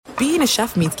being a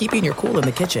chef means keeping your cool in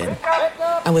the kitchen.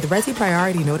 And with Resi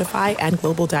Priority Notify and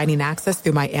Global Dining Access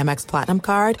through my Amex Platinum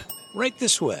card, right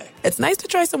this way. It's nice to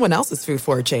try someone else's food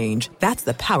for a change. That's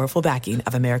the powerful backing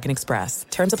of American Express.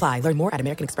 Terms apply. Learn more at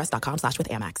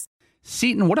americanexpress.com/withAmex.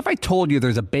 Seton, what if I told you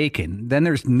there's a bacon, then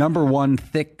there's number one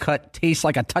thick cut, tastes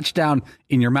like a touchdown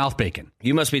in your mouth bacon?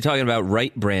 You must be talking about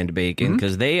Wright brand bacon,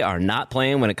 because they are not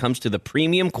playing when it comes to the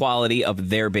premium quality of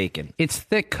their bacon. It's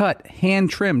thick cut, hand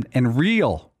trimmed, and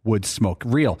real wood smoke,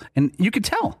 real. And you can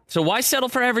tell. So why settle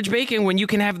for average bacon when you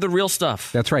can have the real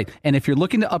stuff? That's right. And if you're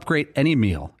looking to upgrade any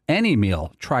meal,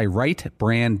 try Wright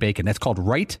brand bacon. That's called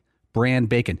Wright brand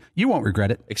bacon. You won't regret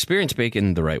it. Experience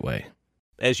bacon the right way.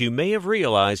 As you may have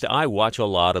realized, I watch a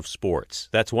lot of sports.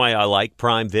 That's why I like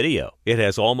Prime Video. It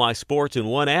has all my sports in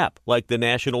one app, like the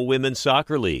National Women's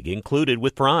Soccer League, included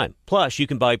with Prime. Plus, you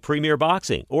can buy Premier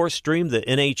Boxing or stream the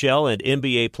NHL and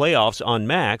NBA playoffs on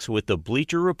Max with the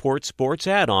Bleacher Report Sports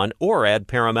add-on, or add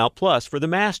Paramount Plus for the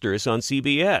Masters on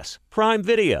CBS. Prime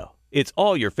Video. It's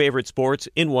all your favorite sports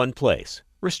in one place.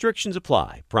 Restrictions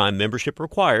apply. Prime membership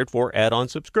required for add-on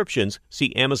subscriptions.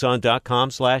 See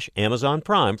Amazon.com/Amazon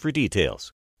Prime for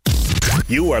details.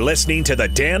 You are listening to the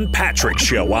Dan Patrick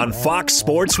Show on Fox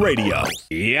Sports Radio.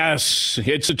 Yes,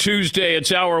 it's a Tuesday.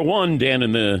 It's hour one, Dan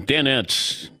and the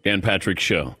Danettes, Dan Patrick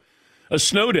Show. A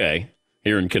snow day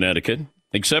here in Connecticut,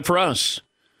 except for us.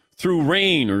 Through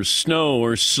rain or snow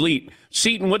or sleet.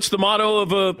 Seton, what's the motto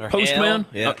of a postman?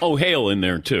 Hail. Yeah. Hail in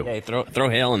there, too. Yeah, throw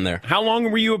hail in there. How long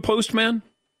were you a postman?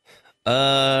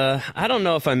 I don't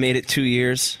know if I made it 2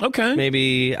 years. Okay.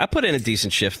 Maybe. I put in a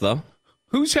decent shift, though.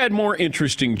 Who's had more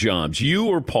interesting jobs, you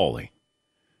or Paulie?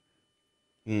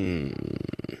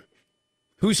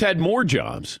 Who's had more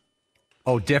jobs?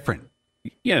 Oh, different.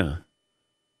 Yeah.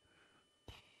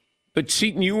 But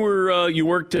Seton, you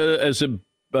worked as a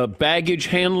baggage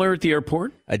handler at the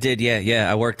airport? I did,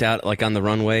 yeah. I worked out like on the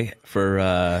runway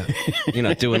for,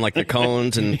 doing like the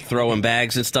cones and throwing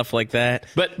bags and stuff like that.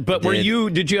 But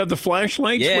did you have the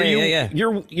flashlights? Yeah.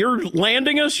 You're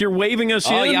landing us? You're waving us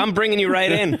in? Oh, yeah, I'm bringing you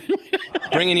right in.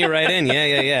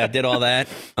 Yeah. I did all that.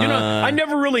 I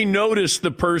never really noticed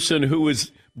the person who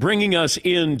was bringing us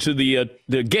into the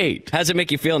gate. How does it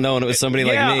make you feel knowing it was somebody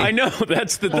like me? Yeah, I know.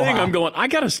 That's the thing. I'm going, I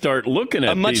got to start looking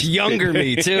at a much younger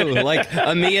me, too. Like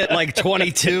a me at like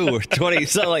 22 or 20.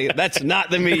 So like, that's not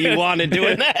the me you wanted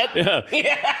doing that.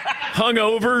 Yeah.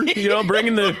 Hungover,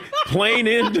 bringing the plane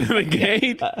into the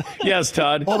gate. Yes,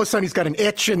 Todd. All of a sudden, he's got an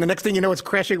itch, and the next thing you know, it's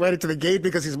crashing right into the gate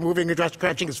because he's moving and just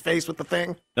scratching his face with the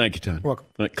thing. Thank you, Todd. Welcome.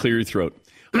 Clear your throat.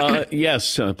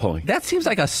 Yes, Paulie. That seems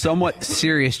like a somewhat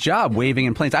serious job, waving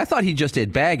in planes. I thought he just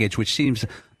did baggage, which seems...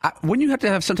 wouldn't you have to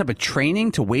have some type of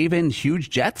training to wave in huge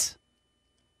jets?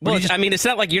 Well, it's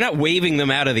not like you're not waving them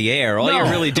out of the air. All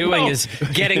you're really doing is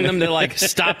getting them to like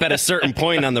stop at a certain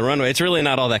point on the runway. It's really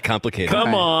not all that complicated.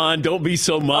 Come on, don't be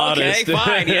so modest. Okay,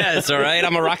 fine. Yes, all right.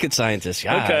 I'm a rocket scientist.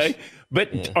 Gosh. Okay.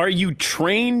 But are you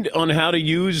trained on how to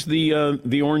use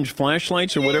the orange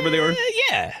flashlights or whatever they are?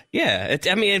 Yeah.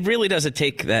 It really doesn't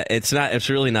take that. It's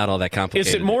really not all that complicated.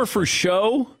 Is it more for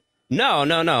show? No.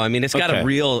 I mean, it's got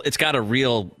a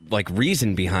real like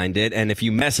reason behind it. And if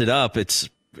you mess it up, it's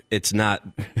not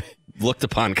looked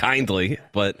upon kindly,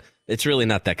 but it's really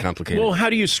not that complicated. Well, how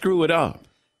do you screw it up?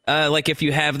 Like if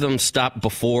you have them stop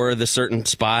before the certain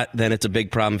spot, then it's a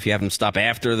big problem. If you have them stop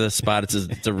after the spot, it's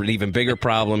an even bigger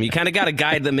problem. You kind of got to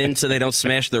guide them in so they don't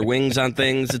smash their wings on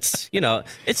things.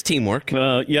 It's teamwork.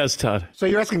 Yes, Todd. So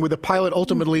you're asking, would the pilot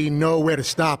ultimately know where to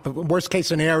stop? Worst case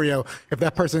scenario, if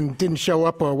that person didn't show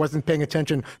up or wasn't paying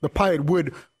attention, the pilot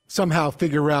would somehow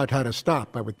figure out how to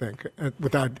stop, I would think,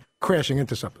 without crashing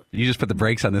into something. You just put the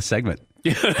brakes on this segment.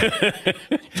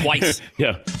 Twice.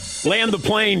 Yeah. Land the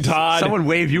plane, Todd. Someone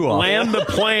wave you off. Land the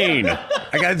plane.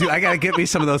 I gotta get me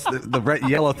some of those, the red,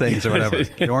 yellow things or whatever,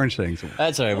 the orange things.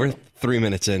 That's all right. We're 3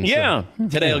 minutes in. Yeah. So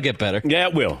today will get better. Yeah,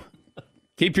 it will.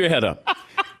 Keep your head up.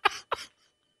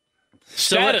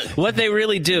 So what they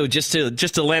really do, just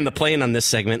to land the plane on this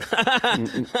segment,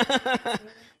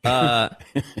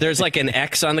 there's like an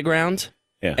X on the ground.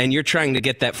 Yeah. And you're trying to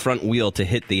get that front wheel to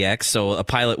hit the X, so a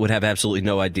pilot would have absolutely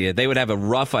no idea. They would have a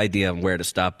rough idea of where to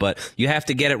stop, but you have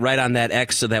to get it right on that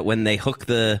X so that when they hook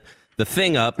the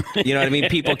thing up, you know what I mean,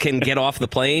 people can get off the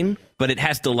plane, but it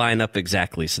has to line up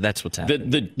exactly, so that's what's happening.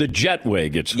 The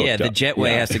jetway gets hooked up. Yeah, the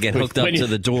jetway has to get hooked up to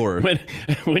the door.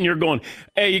 When you're going,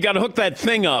 hey, you got to hook that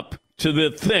thing up to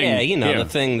the thing. Yeah, the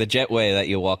thing, the jetway that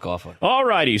you walk off of. All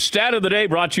righty. Stat of the day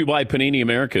brought to you by Panini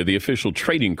America, the official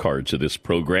trading cards of this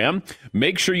program.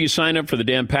 Make sure you sign up for the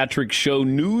Dan Patrick Show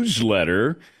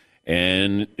newsletter,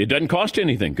 and it doesn't cost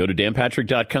anything. Go to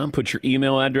danpatrick.com, put your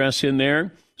email address in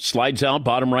there, slides out,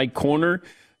 bottom right corner.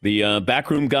 The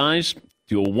Backroom guys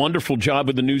do a wonderful job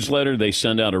with the newsletter. They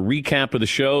send out a recap of the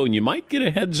show, and you might get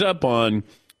a heads up on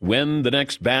when the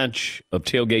next batch of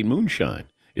Tailgate Moonshine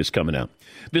is coming out.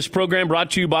 This program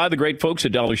brought to you by the great folks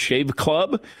at Dollar Shave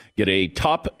Club. Get a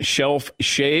top shelf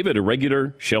shave at a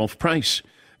regular shelf price.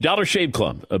 Dollar Shave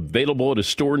Club, available at a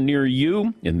store near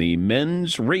you in the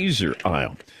men's razor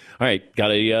aisle. All right,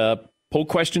 got a poll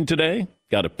question today.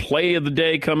 Got a play of the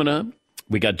day coming up.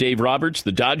 We got Dave Roberts,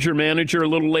 the Dodger manager, a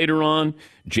little later on.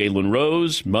 Jalen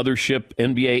Rose, Mothership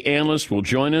NBA analyst, will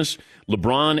join us.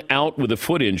 LeBron out with a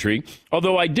foot injury.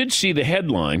 Although I did see the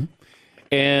headline,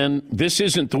 and this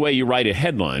isn't the way you write a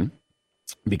headline,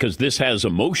 because this has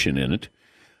emotion in it.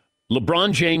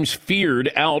 LeBron James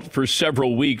feared out for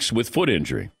several weeks with foot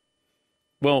injury.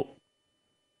 Well,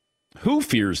 who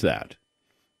fears that?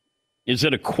 Is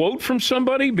it a quote from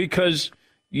somebody? Because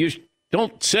you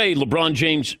don't say LeBron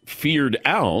James feared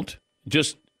out,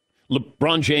 just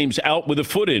LeBron James out with a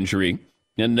foot injury,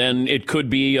 and then it could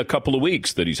be a couple of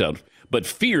weeks that he's out. But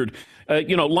feared,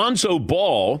 Lonzo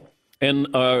Ball or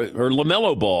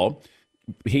LaMelo Ball,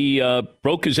 he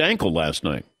broke his ankle last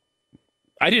night.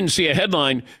 I didn't see a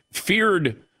headline,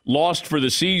 feared lost for the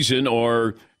season,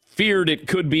 or feared it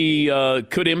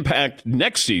could impact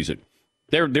next season.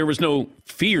 There was no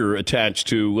fear attached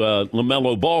to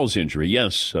LaMelo Ball's injury.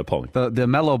 Yes, Paulie. The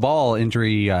Melo Ball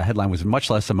injury headline was much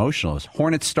less emotional.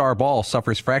 Hornet star Ball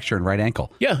suffers fracture in right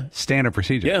ankle. Yeah. Standard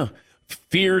procedure. Yeah.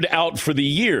 Feared out for the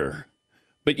year.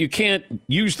 But you can't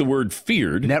use the word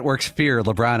feared. Networks fear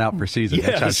LeBron out for season. Yes.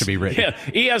 That's how it should be written.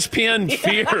 Yeah. ESPN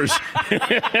fears.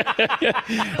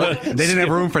 They didn't have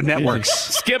room for networks.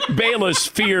 Skip Bayless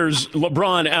fears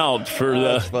LeBron out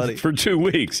for 2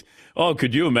 weeks. Oh,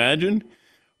 could you imagine?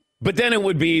 But then it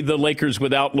would be the Lakers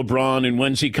without LeBron, and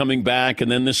when's he coming back,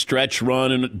 and then the stretch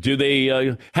run, and do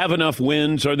they have enough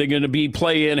wins? Are they going to be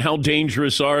play-in? How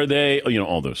dangerous are they?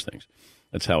 All those things.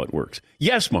 That's how it works.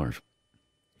 Yes, Marv.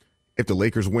 If the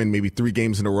Lakers win maybe 3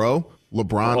 games in a row,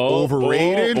 LeBron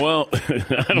overrated.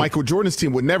 Michael Jordan's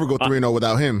team would never go 3-0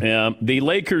 without him. Yeah, the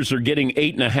Lakers are getting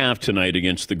 8.5 tonight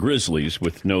against the Grizzlies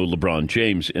with no LeBron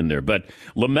James in there. But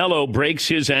LaMelo breaks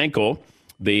his ankle.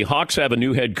 The Hawks have a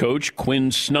new head coach,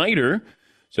 Quinn Snyder.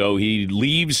 So he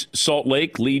leaves Salt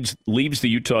Lake, leaves the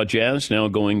Utah Jazz, now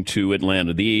going to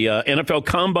Atlanta. The NFL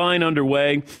Combine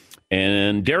underway,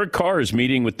 and Derek Carr is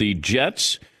meeting with the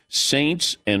Jets,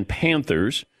 Saints, and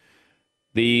Panthers.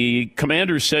 The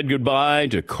Commanders said goodbye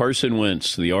to Carson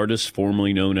Wentz, the artist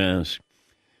formerly known as.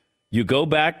 You go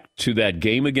back to that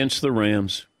game against the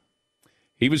Rams.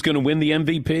 He was going to win the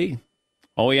MVP.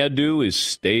 All he had to do is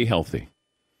stay healthy.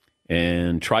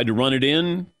 And tried to run it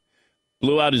in,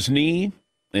 blew out his knee,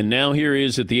 and now here he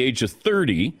is at the age of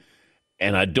 30,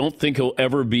 and I don't think he'll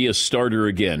ever be a starter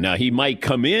again. Now, he might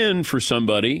come in for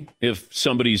somebody if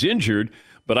somebody's injured,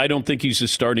 but I don't think he's a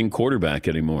starting quarterback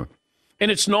anymore. And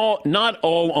it's not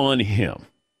all on him.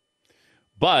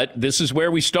 But this is where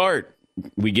we start.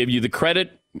 We give you the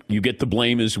credit, you get the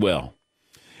blame as well.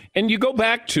 And you go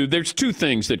back to, there's 2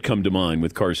 things that come to mind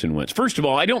with Carson Wentz. First of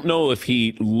all, I don't know if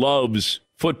he loves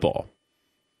football.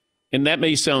 And that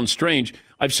may sound strange.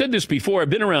 I've said this before. I've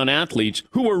been around athletes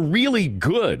who are really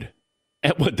good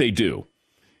at what they do.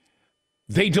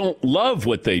 They don't love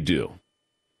what they do.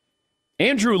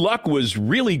 Andrew Luck was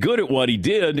really good at what he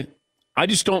did. I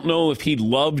just don't know if he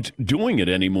loved doing it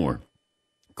anymore.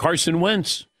 Carson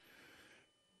Wentz.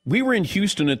 We were in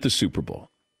Houston at the Super Bowl.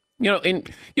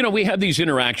 We have these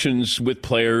interactions with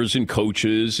players and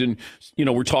coaches, and,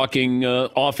 we're talking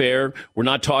off air. We're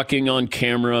not talking on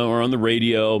camera or on the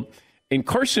radio. And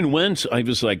Carson Wentz, I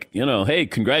was like, hey,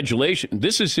 congratulations.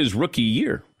 This is his rookie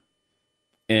year.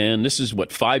 And this is,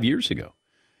 5 years ago.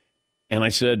 And I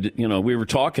said, we were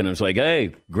talking. I was like,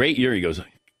 hey, great year. He goes,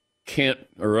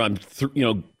 I'm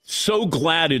so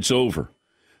glad it's over.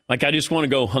 Like, I just want to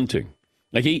go hunting.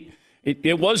 Like,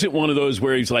 It wasn't one of those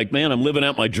where he's like, man, I'm living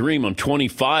out my dream. I'm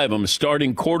 25. I'm a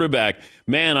starting quarterback.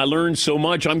 Man, I learned so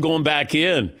much. I'm going back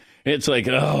in. It's like,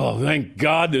 oh, thank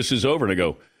God this is over. And I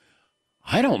go,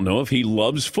 I don't know if he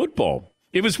loves football.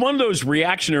 It was one of those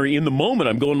reactionary in the moment.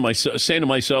 I'm going saying to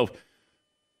myself,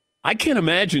 I can't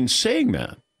imagine saying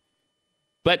that.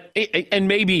 But, and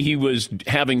maybe he was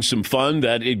having some fun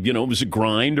that, it was a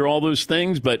grind or all those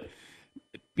things. But,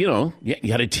 you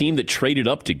had a team that traded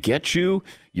up to get you.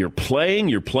 You're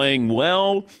playing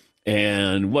well,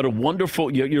 and what a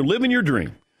wonderful, you're living your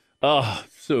dream. Oh,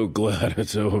 so glad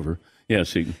it's over. Yeah,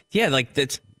 see. Yeah, like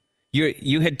that's,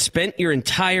 you had spent your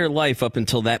entire life up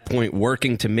until that point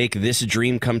working to make this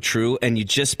dream come true, and you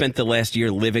just spent the last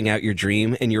year living out your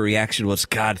dream, and your reaction was,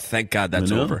 God, thank God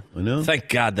that's over. I know. Thank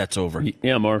God that's over.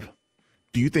 Yeah, Marv.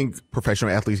 do you think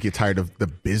professional athletes get tired of the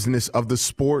business of the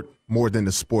sport more than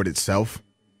the sport itself?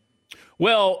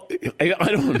 Well,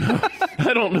 I don't know.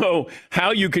 I don't know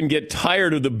how you can get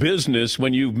tired of the business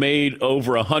when you've made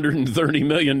over $130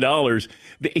 million.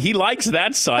 He likes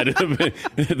that side of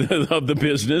the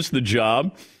business, the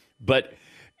job. But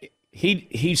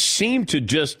he seemed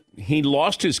to he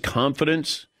lost his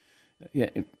confidence.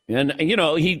 And,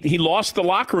 he lost the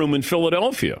locker room in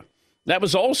Philadelphia. That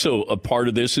was also a part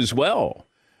of this as well.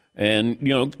 And,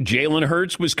 Jalen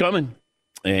Hurts was coming.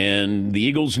 And the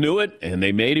Eagles knew it, and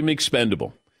they made him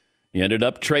expendable. He ended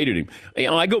up trading him.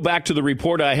 I go back to the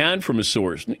report I had from a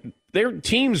source. Their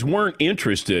teams weren't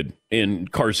interested in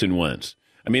Carson Wentz.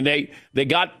 I mean, they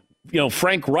got,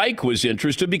 Frank Reich was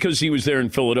interested because he was there in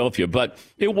Philadelphia. But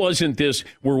it wasn't this,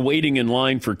 we're waiting in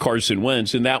line for Carson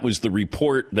Wentz. And that was the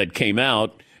report that came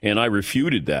out, and I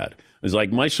refuted that. It was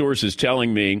like, my source is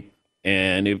telling me,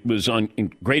 and it was on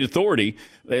great authority,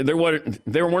 there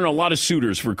weren't a lot of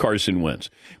suitors for Carson Wentz.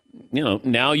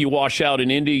 Now you wash out in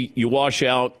Indy, you wash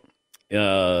out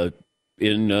in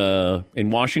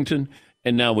Washington,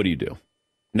 and now what do you do?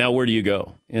 Now where do you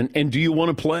go? And do you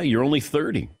want to play? You're only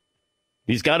 30.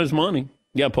 He's got his money.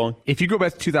 Yeah, Paul. If you go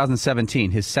back to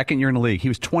 2017, his second year in the league, he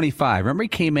was 25. Remember, he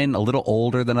came in a little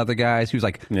older than other guys. He was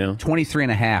like 23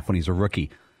 and a half when he was a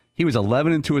rookie. He was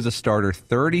 11-2 as a starter,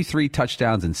 33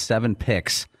 touchdowns and 7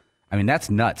 picks. I mean, that's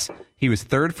nuts. He was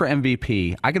third for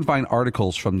MVP. I can find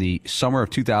articles from the summer of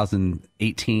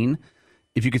 2018.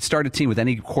 If you could start a team with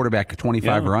any quarterback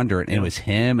 25 or under, and it was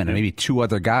him and maybe 2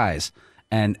 other guys,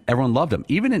 and everyone loved him.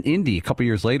 Even in Indy, a couple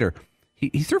years later,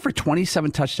 he threw for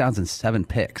 27 touchdowns and 7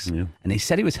 picks. Yeah. And they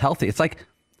said he was healthy. It's like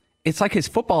his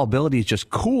football ability is just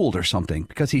cooled or something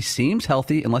because he seems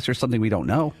healthy unless there's something we don't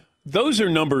know. Those are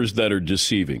numbers that are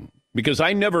deceiving because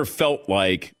I never felt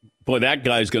like, boy, that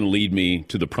guy's going to lead me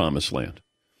to the promised land.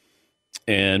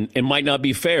 And it might not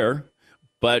be fair,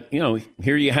 but,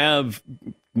 here you have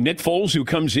Nick Foles who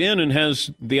comes in and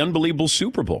has the unbelievable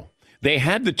Super Bowl. They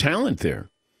had the talent there.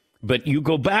 But you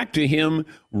go back to him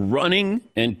running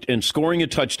and scoring a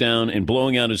touchdown and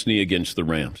blowing out his knee against the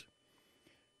Rams.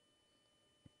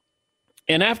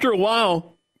 And after a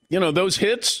while, those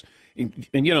hits,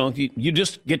 and you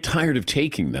just get tired of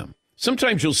taking them.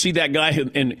 Sometimes you'll see that guy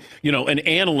and an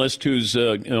analyst who's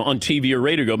on TV or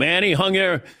radio go, man, he hung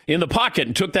there in the pocket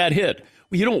and took that hit.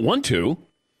 Well, you don't want to,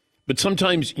 but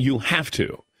sometimes you have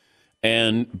to.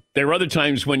 And there are other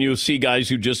times when you'll see guys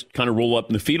who just kind of roll up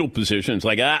in the fetal position. It's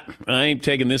like, I ain't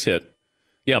taking this hit.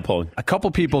 Yeah, Paul. A couple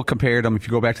people compared him. If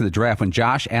you go back to the draft, when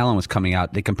Josh Allen was coming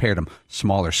out, they compared him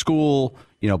smaller school,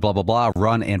 blah, blah, blah,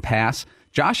 run and pass.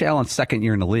 Josh Allen's second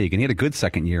year in the league, and he had a good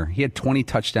second year. He had 20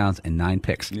 touchdowns and 9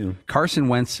 picks. Yeah. Carson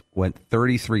Wentz went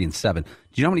 33 and 7. Do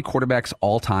you know how many quarterbacks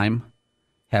all time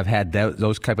have had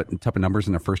those type of numbers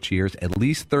in their first 2 years? At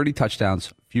least 30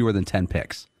 touchdowns, fewer than 10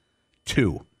 picks.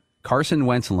 2. Carson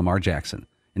Wentz and Lamar Jackson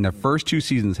in their first 2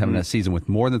 seasons having a season with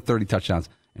more than 30 touchdowns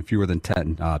and fewer than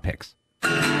 10 picks. Woo!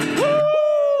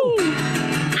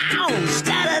 Ow!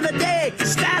 Stat of the day!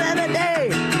 Stat of the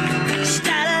day!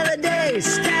 Stat of the day!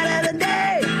 Stat of the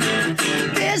day!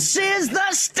 This is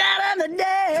the stat of the day!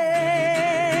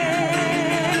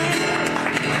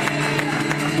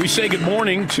 We say good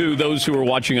morning to those who are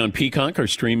watching on Peacock, our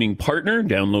streaming partner.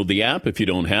 Download the app. If you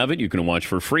don't have it, you can watch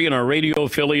for free in our radio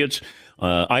affiliates.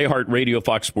 iHeartRadio,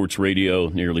 Fox Sports Radio,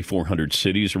 nearly 400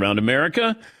 cities around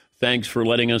America. Thanks for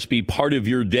letting us be part of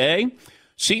your day.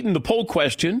 Seton, the poll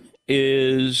question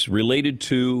is related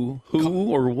to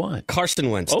who or what? Carson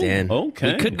Wentz, Dan.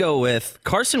 Okay. We could go with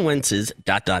Carson Wentz's ...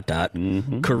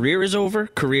 Career is over.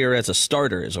 Career as a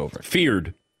starter is over.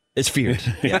 Feared. It's feared.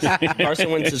 Yes.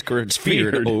 Carson Wentz's career is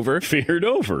feared over. Feared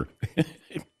over.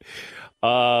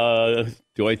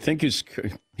 Do I think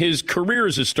his career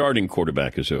as a starting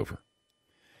quarterback is over?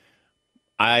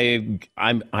 I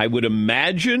would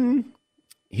imagine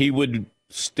he would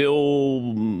still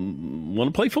want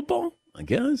to play football, I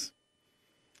guess.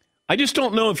 I just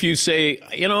don't know if you say,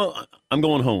 I'm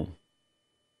going home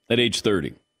at age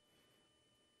 30.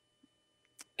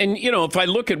 And, if I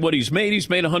look at what he's made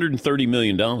 $130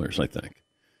 million, I think.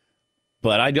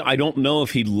 But I don't know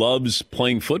if he loves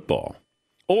playing football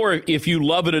or if you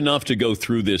love it enough to go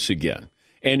through this again.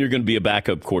 And you're going to be a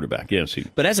backup quarterback. Yes.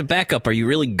 But as a backup, are you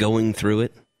really going through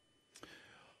it?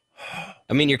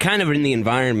 I mean, you're kind of in the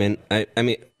environment. I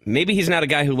mean, maybe he's not a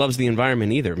guy who loves the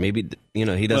environment either. Maybe,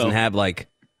 he doesn't have like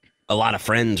a lot of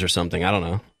friends or something. I don't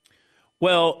know.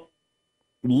 Well,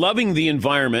 loving the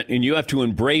environment, and you have to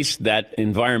embrace that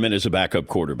environment as a backup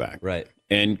quarterback. Right.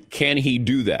 And can he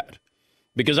do that?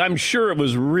 Because I'm sure it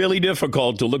was really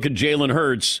difficult to look at Jalen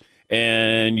Hurts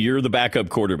and you're the backup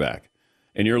quarterback.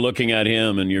 and you're looking at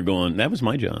him and you're going, that was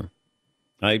my job.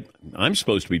 I'm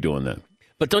supposed to be doing that.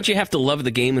 But don't you have to love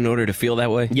the game in order to feel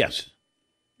that way? Yes.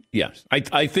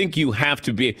 I think you have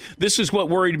to be. This is what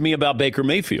worried me about Baker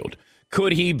Mayfield.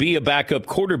 Could he be a backup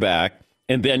quarterback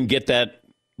and then get that,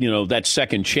 that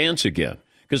second chance again?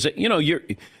 Because,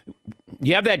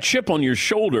 you have that chip on your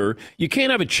shoulder. You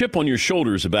can't have a chip on your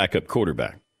shoulder as a backup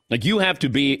quarterback. Like, you have to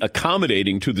be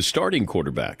accommodating to the starting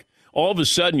quarterback. All of a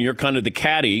sudden, you're kind of the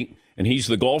caddy, and he's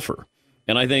the golfer.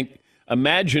 And I think,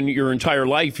 imagine your entire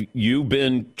life you've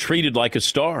been treated like a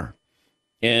star,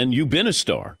 and you've been a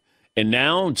star. And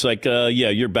now it's like,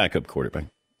 you're backup quarterback.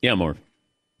 Yeah, Marv.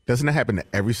 Doesn't that happen to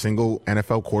every single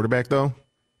NFL quarterback, though?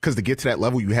 Because to get to that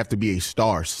level, you have to be a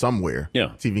star somewhere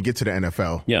to even get to the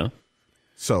NFL. Yeah.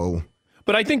 So.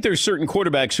 But I think there's certain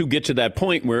quarterbacks who get to that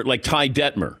point where, like Ty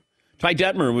Detmer. Ty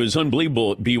Detmer was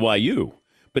unbelievable at BYU,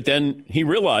 but then he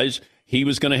realized he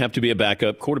was going to have to be a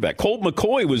backup quarterback. Colt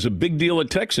McCoy was a big deal at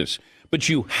Texas, but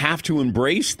you have to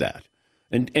embrace that.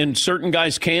 And certain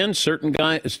guys can, certain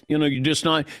guys, you're just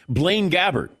not. Blaine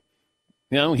Gabbert,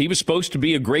 he was supposed to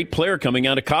be a great player coming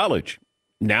out of college.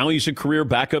 Now he's a career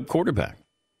backup quarterback.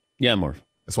 Yeah, Marv.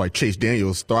 That's why Chase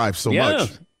Daniels thrives so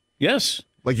much. Yes.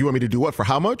 Like, you want me to do what? For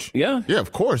how much? Yeah. Yeah,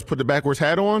 of course. Put the backwards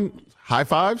hat on. High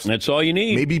fives. That's all you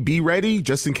need. Maybe be ready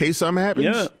just in case something happens.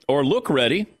 Yeah. Or look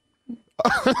ready.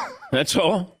 That's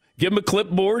all. Give him a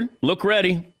clipboard. Look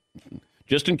ready.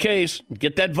 Just in case.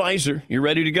 Get that visor. You're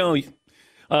ready to go.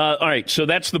 All right. So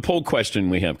that's the poll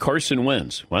question we have. Carson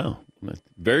Wentz. Wow.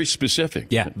 Very specific.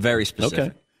 Yeah, very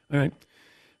specific. Okay.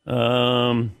 All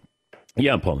right.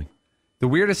 Yeah, Paulie. The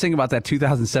weirdest thing about that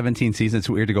 2017 season, it's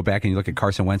weird to go back and you look at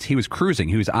Carson Wentz. He was cruising.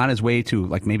 He was on his way to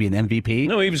maybe an MVP.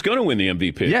 No, he was going to win the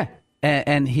MVP. Yeah.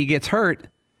 And he gets hurt,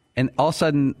 and all of a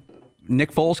sudden,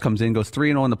 Nick Foles comes in, goes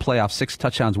 3-0 in the playoffs, 6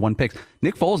 touchdowns, 1 pick.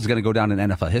 Nick Foles is going to go down in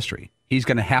NFL history. He's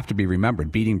going to have to be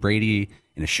remembered, beating Brady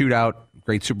in a shootout,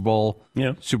 great Super Bowl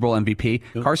MVP.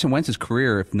 Yeah. Carson Wentz's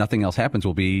career, if nothing else happens,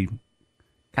 will be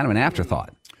kind of an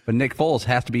afterthought. But Nick Foles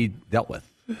has to be dealt with.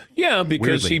 Yeah,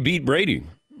 because he beat Brady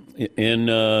in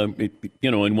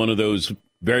one of those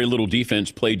very little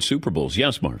defense played Super Bowls.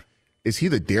 Yes, Marv. Is he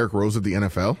the Derrick Rose of the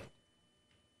NFL?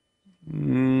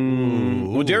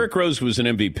 Well, Derrick Rose was an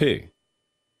MVP.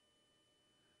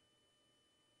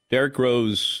 Derrick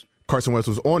Rose. Carson Wentz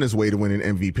was on his way to win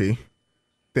an MVP.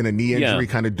 Then a knee injury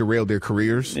kind of derailed their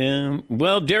careers. Yeah.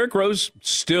 Well, Derrick Rose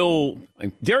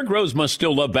must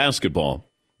still love basketball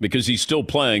because he's still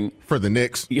playing for the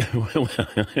Knicks. Yeah.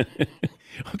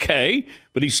 Okay,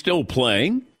 but he's still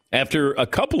playing after a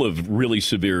couple of really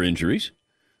severe injuries.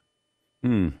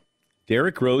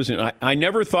 Derrick Rose, and I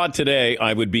never thought today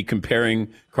I would be comparing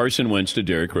Carson Wentz to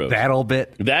Derrick Rose. That old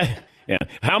bit. Yeah.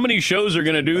 How many shows are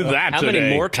going to do that today? How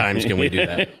many more times can we do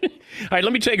that? All right,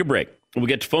 let me take a break. We'll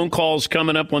get to phone calls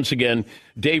coming up once again.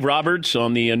 Dave Roberts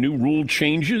on the new rule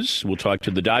changes. We'll talk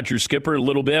to the Dodgers skipper a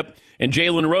little bit. And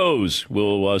Jalen Rose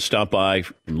will stop by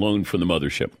and loan from the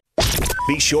mothership.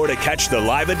 Be sure to catch the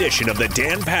live edition of the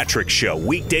Dan Patrick Show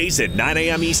weekdays at 9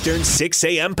 a.m. Eastern, 6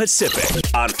 a.m. Pacific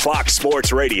on Fox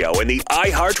Sports Radio and the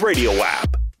iHeartRadio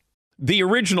app. The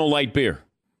original light beer,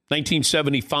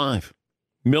 1975,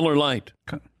 Miller Lite.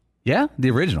 Yeah,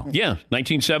 the original. Yeah,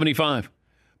 1975.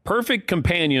 Perfect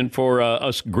companion for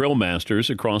us grill masters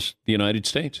across the United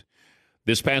States.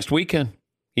 This past weekend,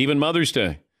 even Mother's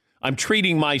Day, I'm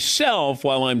treating myself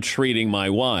while I'm treating my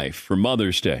wife for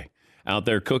Mother's Day. Out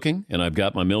there cooking, and I've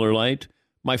got my Miller Lite,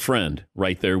 my friend,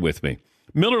 right there with me.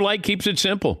 Miller Lite keeps it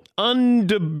simple.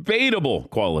 Undebatable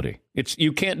quality.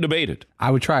 You can't debate it. I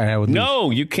would try it.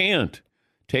 No, you can't.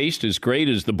 Taste as great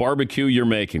as the barbecue you're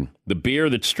making. The beer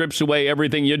that strips away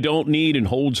everything you don't need and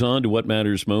holds on to what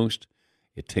matters most.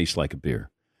 It tastes like a beer.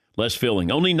 Less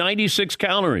filling. Only 96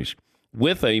 calories.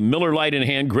 With a Miller Lite in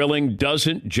hand, grilling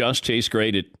doesn't just taste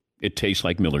great. It tastes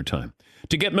like Miller time.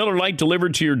 To get Miller Lite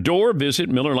delivered to your door, visit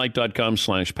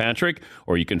MillerLite.com/Patrick,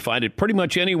 or you can find it pretty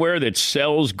much anywhere that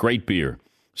sells great beer.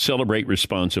 Celebrate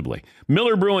responsibly.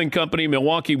 Miller Brewing Company,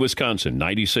 Milwaukee, Wisconsin.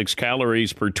 96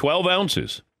 calories per 12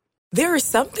 ounces. There are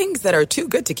some things that are too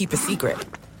good to keep a secret.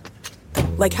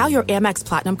 Like how your Amex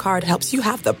Platinum card helps you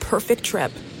have the perfect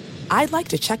trip. I'd like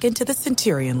to check into the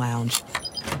Centurion Lounge.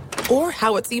 Or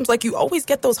how it seems like you always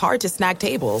get those hard-to-snag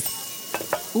tables.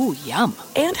 Ooh, yum.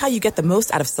 And how you get the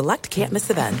most out of select can't-miss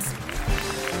events.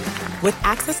 With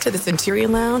access to the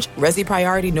Centurion Lounge, Resi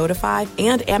Priority Notified,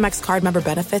 and Amex card member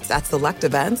benefits at select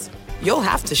events, you'll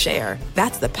have to share.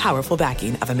 That's the powerful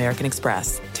backing of American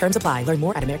Express. Terms apply. Learn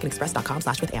more at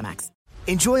americanexpress.com/withAmex.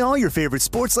 Enjoy all your favorite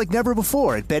sports like never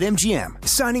before at BetMGM.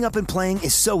 Signing up and playing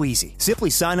is so easy.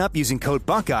 Simply sign up using code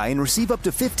Buckeye and receive up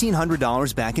to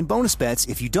 $1,500 back in bonus bets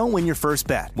if you don't win your first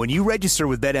bet. When you register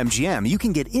with BetMGM, you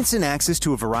can get instant access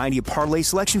to a variety of parlay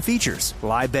selection features,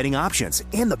 live betting options,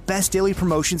 and the best daily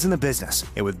promotions in the business.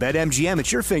 And with BetMGM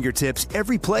at your fingertips,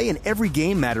 every play and every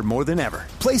game matter more than ever.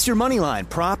 Place your moneyline,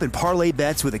 prop, and parlay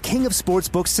bets with the king of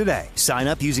sportsbooks today. Sign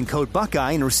up using code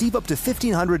Buckeye and receive up to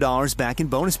 $1,500 back in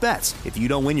bonus bets if you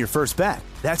don't win your first bet.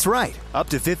 That's right, up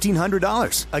to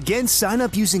 $1,500. Again, sign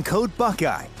up using code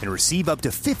Buckeye and receive up to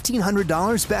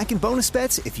 $1,500 back in bonus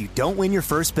bets if you don't win your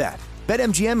first bet.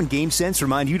 BetMGM and GameSense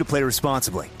remind you to play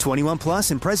responsibly. 21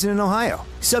 plus and present in Ohio.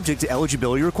 Subject to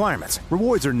eligibility requirements.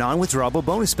 Rewards are non-withdrawable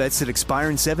bonus bets that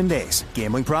expire in 7 days.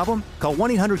 Gambling problem? Call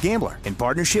 1-800-GAMBLER in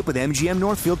partnership with MGM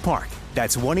Northfield Park.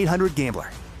 That's 1-800-GAMBLER.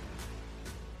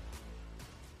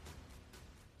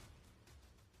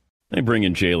 They bring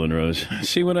in Jalen Rose.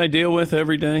 See what I deal with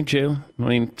every day, Jalen? I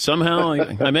mean, somehow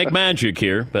I make magic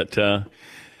here, but De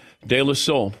La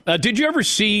Soul. Did you ever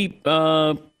see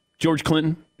George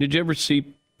Clinton? Did you ever see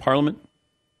Parliament?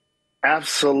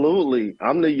 Absolutely.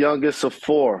 I'm the youngest of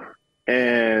four.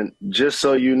 And just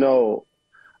so you know,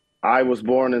 I was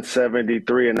born in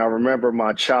 73, and I remember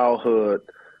my childhood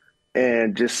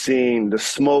and just seeing the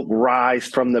smoke rise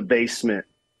from the basement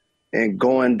and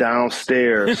going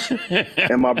downstairs.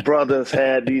 And my brothers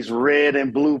had these red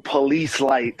and blue police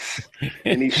lights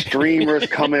and these streamers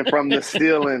coming from the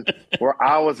ceiling where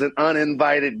I was an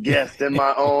uninvited guest in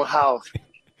my own house.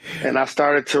 And I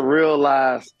started to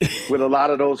realize what a lot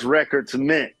of those records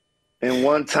meant. And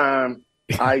one time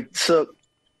I took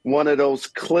one of those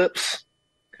clips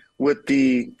with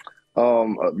the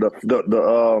feather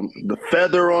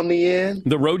on the end.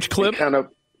 The roach clip?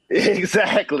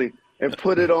 Exactly. And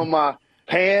put it on my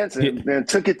hands and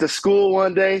took it to school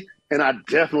one day. And I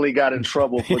definitely got in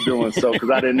trouble for doing so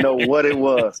because I didn't know what it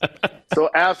was. So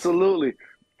absolutely.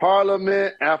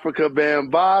 Parliament, Africa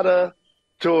Bambaataa,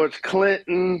 George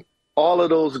Clinton, all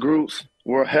of those groups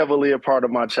were heavily a part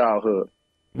of my childhood.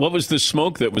 What was the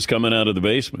smoke that was coming out of the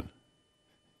basement?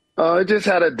 It just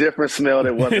had a different smell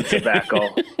that wasn't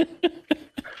tobacco.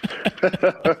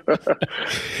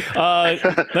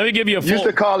 Let me give you a full... Used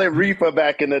to call it reefer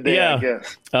back in the day, I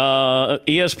guess.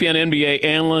 ESPN NBA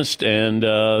analyst and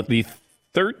the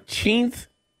 13th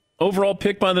overall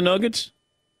pick by the Nuggets?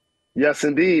 Yes,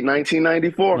 indeed.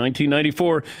 1994.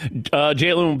 1994.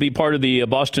 Jalen will be part of the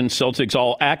Boston Celtics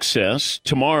All Access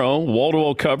tomorrow.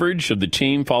 Wall-to-wall coverage of the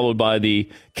team, followed by the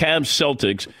Cavs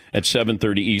Celtics at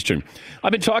 7:30 Eastern.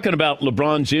 I've been talking about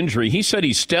LeBron's injury. He said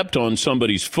he stepped on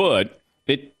somebody's foot,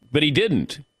 but he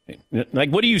didn't. Like,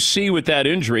 what do you see with that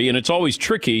injury? And it's always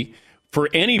tricky for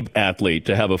any athlete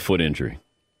to have a foot injury.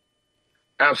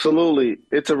 Absolutely.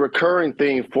 It's a recurring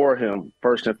thing for him,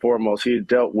 first and foremost. He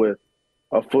dealt with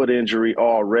a foot injury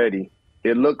already.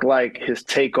 It looked like his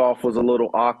takeoff was a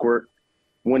little awkward.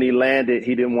 When he landed,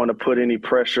 he didn't want to put any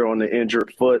pressure on the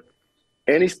injured foot.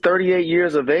 And he's 38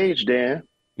 years of age, Dan.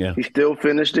 Yeah. He still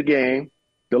finished the game.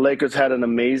 The Lakers had an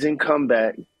amazing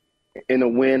comeback in a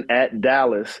win at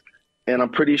Dallas. And I'm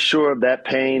pretty sure that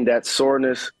pain, that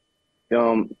soreness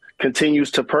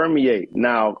continues to permeate.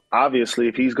 Now, obviously,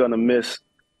 if he's going to miss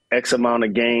X amount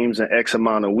of games and X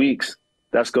amount of weeks,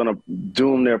 that's going to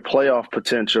doom their playoff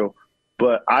potential.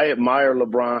 But I admire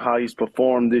LeBron, how he's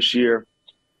performed this year,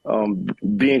 becoming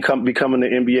the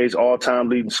NBA's all-time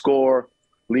leading scorer,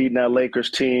 leading that Lakers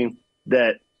team,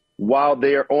 that while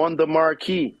they're on the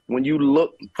marquee, when you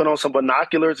put on some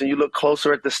binoculars and you look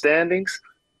closer at the standings,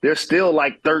 they're still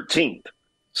like 13th.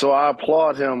 So I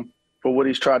applaud him for what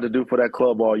he's tried to do for that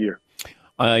club all year.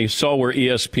 I saw where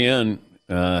ESPN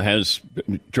has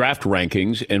draft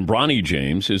rankings, and Bronny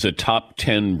James is a top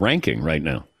 10 ranking right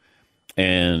now.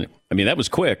 And, I mean, that was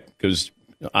quick because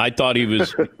I thought he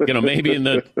was, maybe in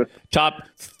the top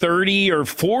 30 or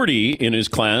 40 in his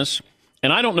class.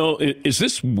 And I don't know, is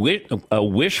this a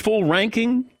wishful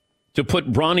ranking to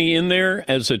put Bronny in there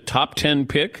as a top 10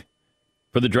 pick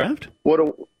for the draft?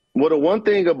 Well, the one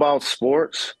thing about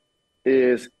sports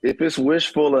is if it's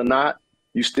wishful or not,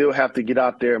 you still have to get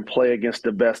out there and play against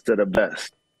the best of the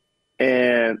best.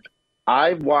 And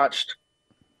I've watched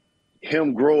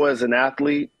him grow as an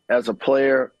athlete, as a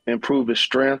player, improve his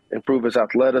strength, improve his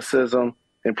athleticism,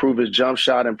 improve his jump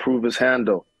shot, improve his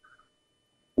handle.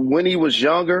 When he was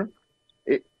younger,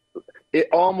 it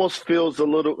almost feels a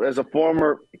little, as a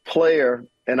former player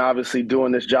and obviously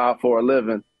doing this job for a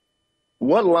living,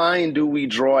 what line do we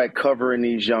draw at covering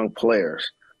these young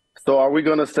players? So are we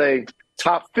going to say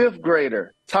top 5th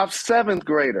grader, top 7th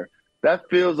grader? That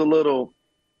feels a little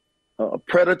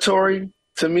predatory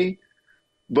to me.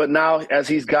 But now as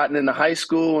he's gotten into high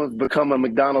school and become a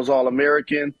McDonald's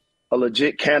All-American, a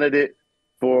legit candidate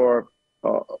for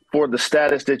the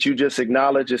status that you just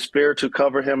acknowledged, it's fair to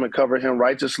cover him and cover him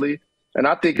righteously. And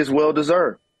I think it's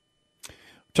well-deserved.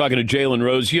 Talking to Jalen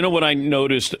Rose, you know what I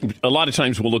noticed? A lot of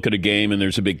times we'll look at a game and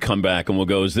there's a big comeback and we'll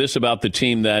go, is this about the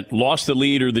team that lost the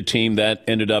lead or the team that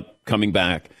ended up coming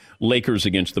back? Lakers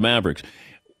against the Mavericks.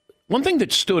 One thing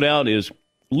that stood out is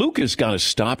Luka's got to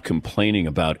stop complaining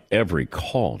about every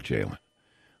call, Jalen.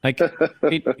 Like,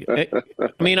 I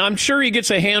mean, I'm sure he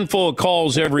gets a handful of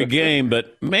calls every game,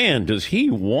 but, man, does he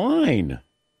whine.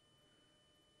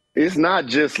 It's not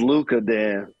just Luka,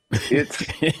 Dan. It's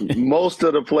most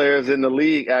of the players in the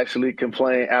league actually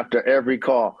complain after every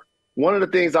call. One of the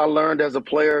things I learned as a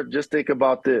player, just think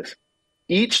about this.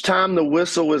 Each time the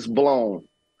whistle is blown,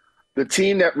 the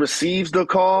team that receives the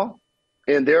call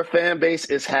and their fan base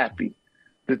is happy.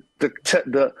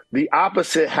 The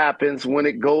opposite happens when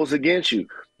it goes against you.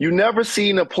 You never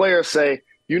seen a player say,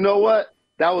 you know what,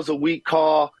 that was a weak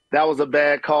call, that was a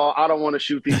bad call, I don't want to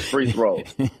shoot these free throws.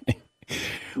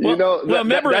 Well,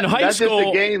 remember in high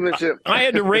school, I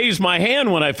had to raise my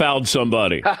hand when I fouled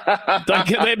somebody.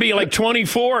 They'd be like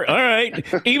 24. All right.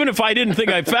 Even if I didn't think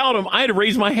I fouled him, I had to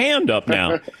raise my hand up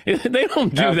now. They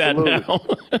don't do that now.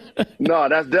 No,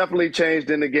 that's definitely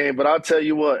changed in the game. But I'll tell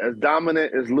you what, as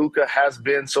dominant as Luka has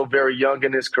been so very young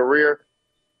in his career,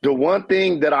 the one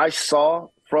thing that I saw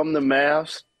from the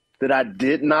Mavs that I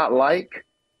did not like,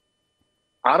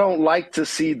 I don't like to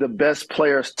see the best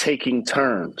players taking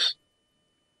turns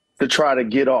to try to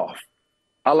get off.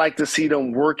 I like to see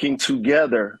them working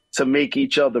together to make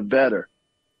each other better.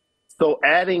 So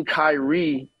adding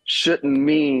Kyrie shouldn't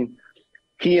mean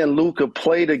he and Luka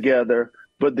play together,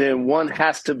 but then one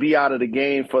has to be out of the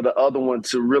game for the other one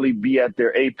to really be at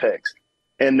their apex.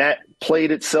 And that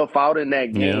played itself out in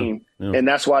that game, and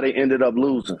that's why they ended up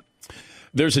losing.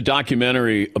 There's a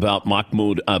documentary about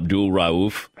Mahmoud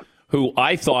Abdul-Rauf, who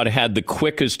I thought had the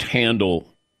quickest handle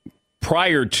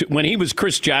prior to when he was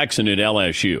Chris Jackson at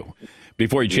LSU,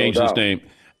 before he changed his name.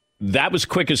 That was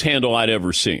quickest handle I'd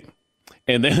ever seen.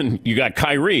 And then you got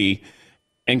Kyrie,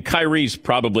 and Kyrie's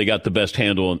probably got the best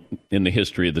handle in the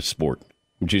history of the sport.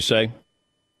 Would you say?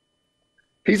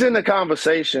 He's in the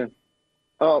conversation.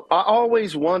 I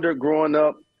always wondered growing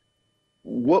up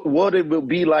what it would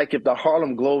be like if the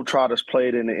Harlem Globetrotters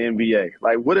played in the NBA.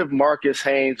 Like, what if Marcus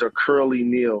Haynes or Curly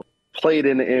Neal played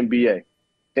in the NBA?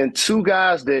 And two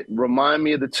guys that remind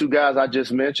me of the two guys I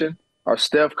just mentioned are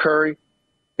Steph Curry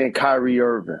and Kyrie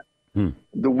Irving.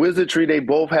 The wizardry they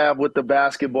both have with the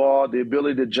basketball, the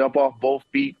ability to jump off both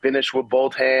feet, finish with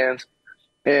both hands.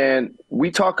 And we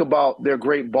talk about their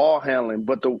great ball handling,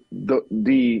 but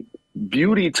the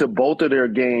beauty to both of their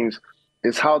games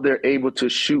is how they're able to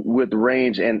shoot with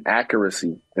range and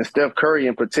accuracy. And Steph Curry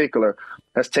in particular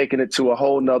has taken it to a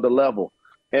whole nother level.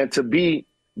 And to be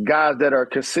guys that are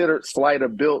considered slight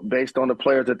of built based on the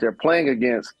players that they're playing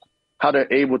against, how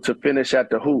they're able to finish at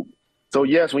the hoop. So,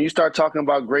 yes, when you start talking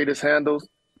about greatest handles,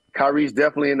 Kyrie's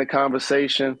definitely in the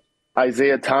conversation.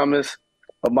 Isaiah Thomas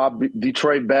of my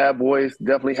Detroit Bad Boys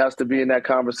definitely has to be in that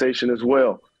conversation as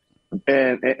well.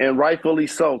 And rightfully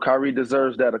so. Kyrie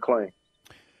deserves that acclaim.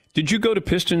 Did you go to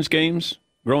Pistons games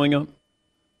growing up?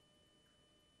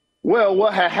 Well,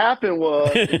 what had happened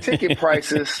was the ticket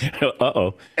prices.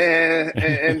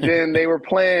 And then they were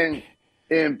playing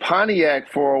in Pontiac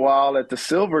for a while at the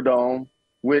Silverdome,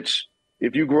 which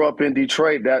if you grew up in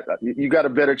Detroit, that you got a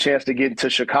better chance to get to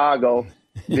Chicago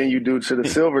than you do to the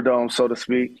Silverdome, so to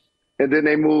speak. And then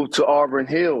they moved to Auburn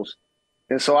Hills.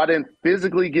 And so I didn't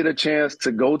physically get a chance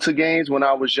to go to games when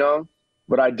I was young,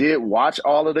 but I did watch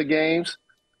all of the games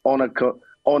on a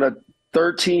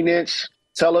 13-inch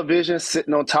television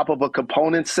sitting on top of a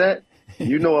component set.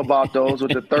 You know about those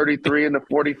with the 33 and the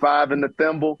 45 and the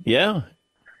thimble. Yeah.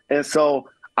 And so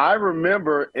I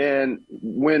remember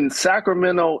when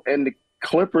Sacramento and the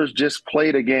Clippers just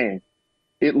played a game,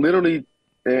 it literally,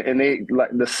 and they like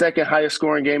the second highest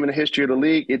scoring game in the history of the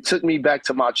league, it took me back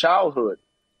to my childhood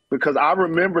because I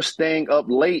remember staying up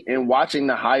late and watching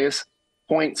the highest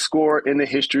point scorer in the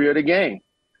history of the game.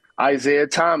 Isaiah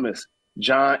Thomas,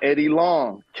 John Eddie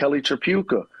Long, Kelly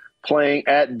Tripucka playing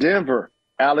at Denver,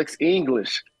 Alex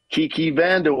English, Kiki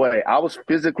Vandeweghe. I was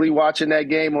physically watching that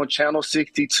game on Channel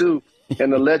 62,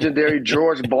 and the legendary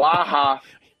George Blaha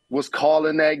was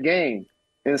calling that game.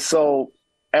 And so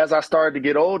as I started to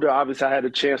get older, obviously I had a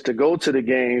chance to go to the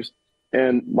games,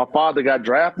 and my father got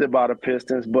drafted by the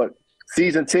Pistons, but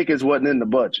season tickets wasn't in the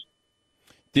budget.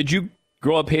 Did you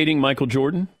grow up hating Michael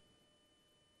Jordan?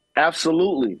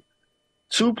 Absolutely.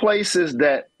 two places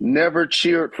that never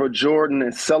cheered for Jordan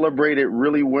and celebrated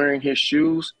really wearing his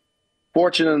shoes.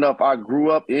 Fortunate enough, I grew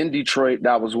up in Detroit.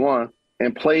 That was one.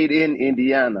 And played in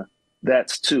Indiana.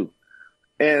 That's two.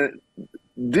 And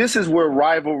this is where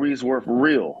rivalries were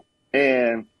real.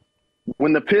 And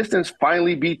when the Pistons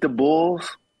finally beat the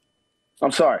Bulls,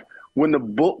 when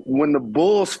the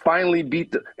Bulls finally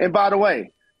beat and by the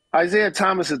way, Isaiah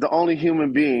Thomas is the only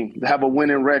human being to have a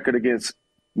winning record against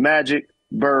Magic,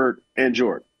 Bird, and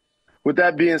Jordan. With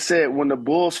that being said, when the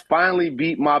Bulls finally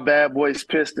beat my bad boys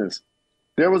Pistons,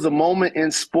 there was a moment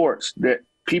in sports that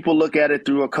people look at it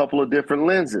through a couple of different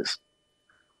lenses.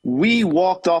 We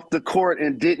walked off the court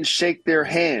and didn't shake their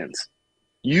hands.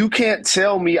 You can't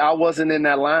tell me I wasn't in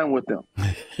that line with them.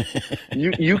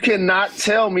 You cannot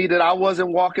tell me that I wasn't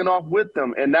walking off with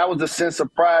them. And that was the sense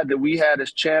of pride that we had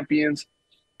as champions.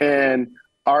 And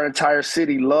our entire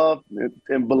city loved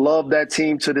and beloved that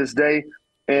team to this day.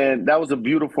 And that was a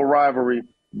beautiful rivalry,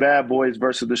 Bad Boys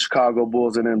versus the Chicago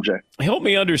Bulls and MJ. Help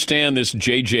me understand this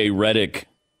J.J. Redick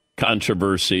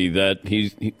controversy that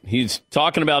he's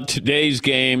talking about today's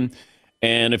game.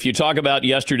 And if you talk about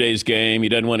yesterday's game, he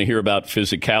doesn't want to hear about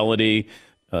physicality.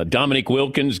 Dominique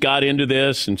Wilkins got into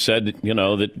this and said,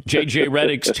 that J.J.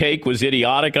 Redick's take was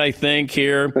idiotic, I think,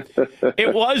 here.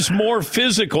 It was more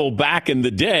physical back in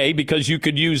the day because you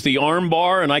could use the arm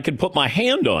bar and I could put my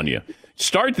hand on you.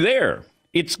 Start there.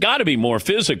 It's got to be more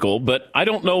physical, but I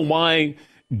don't know why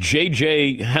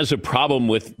J.J. has a problem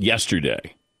with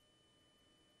yesterday.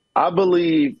 I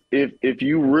believe if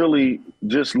you really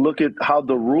just look at how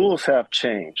the rules have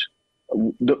changed,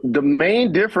 the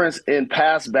main difference in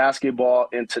past basketball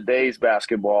and today's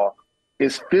basketball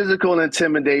is physical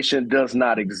intimidation does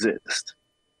not exist.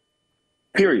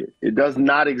 Period. It does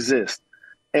not exist.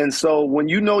 And so when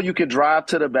you know you can drive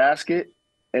to the basket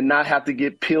and not have to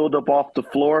get peeled up off the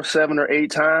floor 7 or 8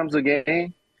 times a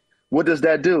game, what does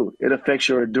that do? It affects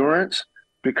your endurance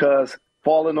because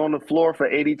falling on the floor for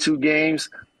 82 games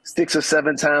 6 or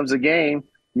 7 times a game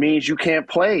means you can't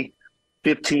play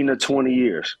 15 to 20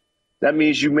 years. That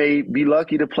means you may be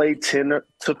lucky to play 10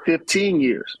 to 15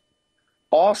 years.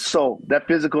 Also, that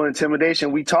physical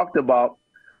intimidation we talked about,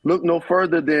 look no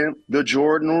further than the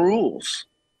Jordan rules.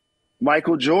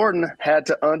 Michael Jordan had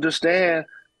to understand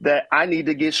that I need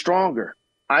to get stronger.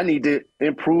 I need to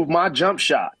improve my jump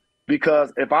shot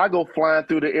because if I go flying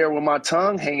through the air with my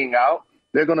tongue hanging out,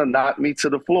 they're going to knock me to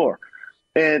the floor.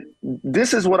 And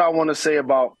this is what I want to say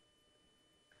about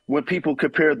when people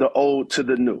compare the old to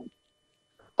the new.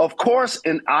 Of course,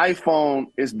 an iPhone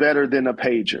is better than a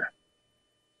pager.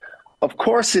 Of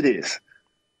course it is.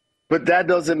 But that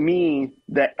doesn't mean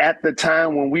that at the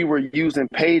time when we were using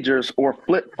pagers or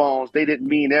flip phones, they didn't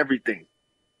mean everything.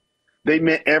 They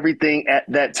meant everything at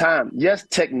that time. Yes,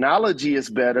 technology is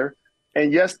better.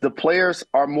 And yes, the players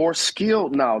are more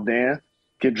skilled now, Dan.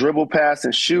 Can dribble, pass,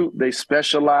 and shoot. They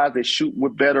specialize. They shoot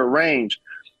with better range.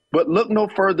 But look no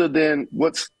further than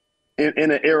what's in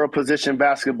an era position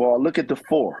basketball. Look at the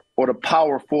 4 or the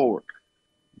power forward.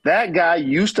 That guy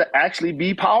used to actually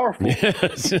be powerful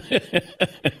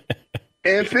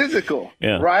and physical,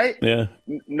 right? Yeah.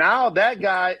 Now that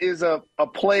guy is a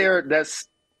player that's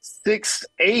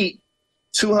 6'8",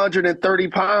 230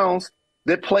 pounds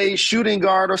that plays shooting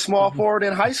guard or small forward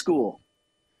in high school.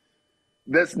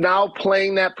 That's now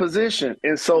playing that position.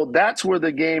 And so that's where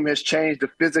the game has changed. The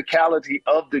physicality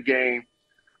of the game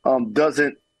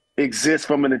doesn't exist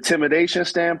from an intimidation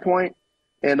standpoint.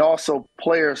 And also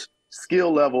players'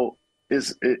 skill level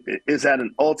is at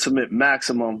an ultimate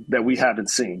maximum that we haven't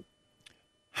seen.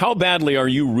 How badly are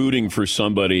you rooting for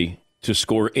somebody to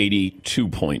score 82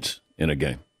 points in a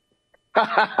game?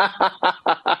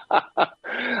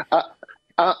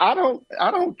 I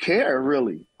don't care,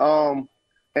 really.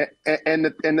 And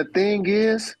the thing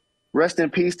is, rest in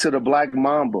peace to the Black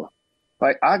Mamba.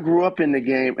 Like, I grew up in the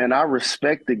game and I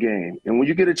respect the game. And when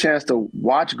you get a chance to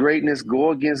watch greatness,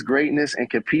 go against greatness, and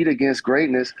compete against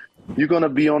greatness, you're going to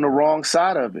be on the wrong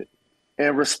side of it.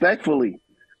 And respectfully,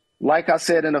 like I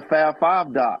said in the Fab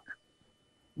Five doc,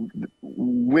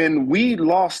 when we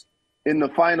lost in the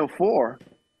Final Four,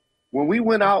 when we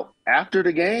went out after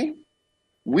the game,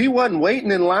 we wasn't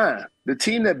waiting in line. The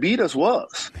team that beat us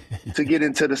was to get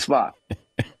into the spot.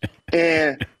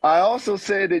 And I also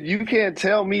said that you can't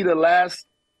tell me the last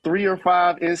 3 or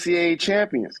 5 NCAA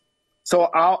champions. So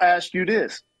I'll ask you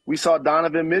this. We saw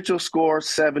Donovan Mitchell score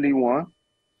 71.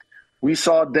 We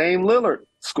saw Dame Lillard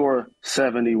score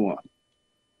 71.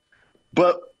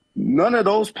 But none of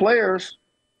those players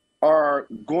are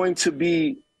going to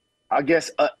be, I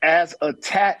guess, as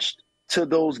attached to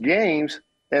those games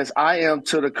as I am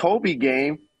to the Kobe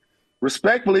game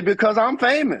Respectfully, because I'm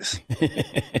famous.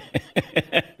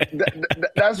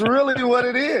 That's really what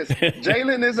it is.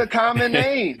 Jalen is a common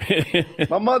name.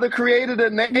 My mother created a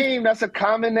name that's a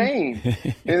common name.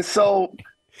 And so,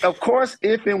 of course,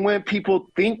 if and when people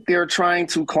think they're trying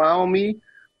to clown me,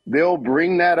 they'll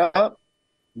bring that up.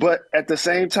 But at the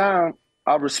same time,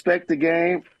 I respect the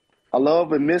game. I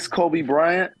love and miss Kobe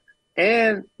Bryant.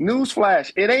 And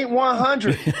newsflash, it ain't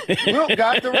 100. Wilt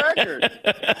got the record.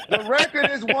 The record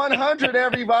is 100,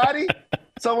 everybody.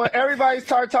 So when everybody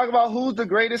starts talking about who's the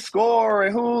greatest scorer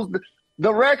and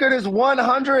the record is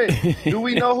 100. Do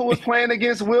we know who was playing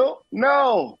against Wilt?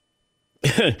 No.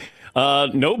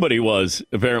 Nobody was,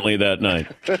 apparently, that night.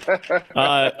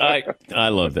 I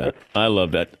love that. I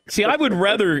love that. See, I would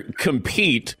rather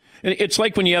compete. It's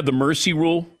like when you have the mercy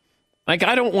rule. Like,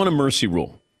 I don't want a mercy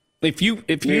rule. If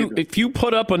you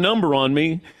put up a number on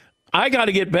me, I got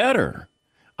to get better.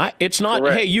 It's not,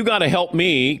 Correct. Hey, you got to help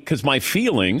me because my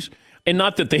feelings, and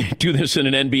not that they do this in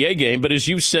an NBA game, but as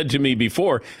you said to me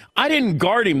before, I didn't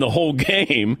guard him the whole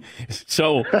game.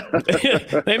 So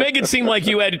they make it seem like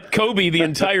you had Kobe the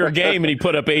entire game and he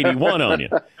put up 81 on you.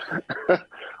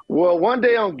 Well, one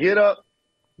day on Get Up,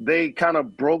 they kind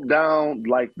of broke down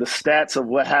like the stats of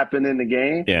what happened in the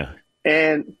game. Yeah.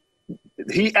 And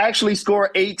he actually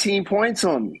scored 18 points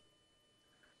on me.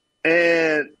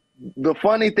 And the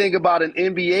funny thing about an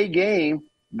NBA game,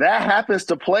 that happens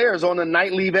to players on a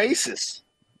nightly basis.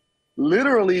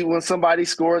 Literally when somebody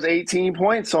scores 18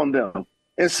 points on them.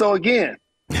 And so again,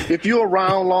 if you're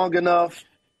around long enough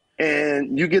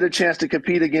and you get a chance to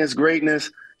compete against greatness,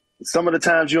 some of the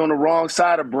times you're on the wrong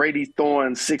side of Brady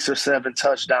throwing 6 or 7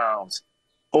 touchdowns,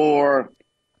 or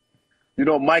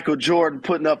Michael Jordan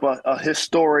putting up a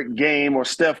historic game, or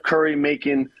Steph Curry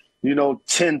making,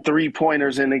 10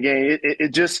 3-pointers in the game. It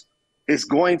just is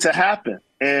going to happen.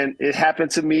 And it happened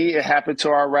to me. It happened to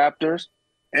our Raptors.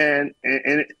 And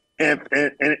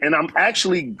I'm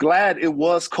actually glad it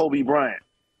was Kobe Bryant,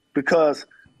 because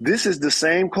this is the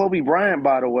same Kobe Bryant,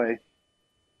 by the way,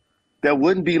 that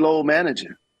wouldn't be low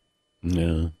managing.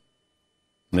 Yeah.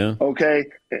 Yeah. Okay.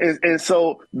 And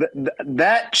so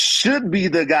that should be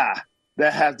the guy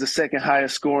that has the second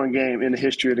highest scoring game in the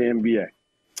history of the NBA.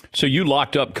 So you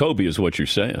locked up Kobe is what you're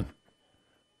saying.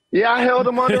 Yeah, I held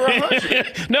him under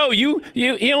 100. No,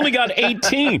 he only got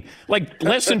 18, like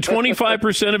less than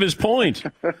 25% of his points.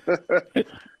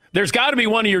 There's got to be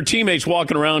one of your teammates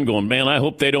walking around going, man, I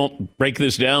hope they don't break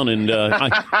this down. And,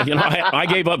 I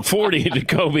gave up 40 to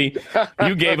Kobe.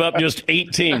 You gave up just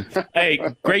 18.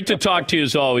 Hey, great to talk to you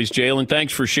as always, Jalen.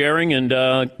 Thanks for sharing, and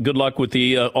good luck with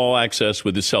the All Access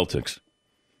with the Celtics.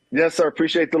 Yes, sir.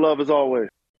 Appreciate the love as always.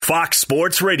 Fox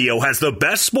Sports Radio has the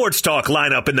best sports talk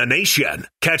lineup in the nation.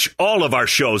 Catch all of our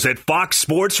shows at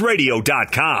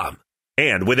foxsportsradio.com.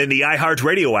 And within the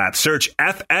iHeartRadio app, search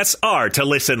FSR to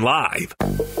listen live.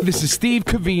 This is Steve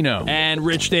Covino and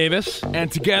Rich Davis.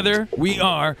 And together we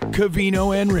are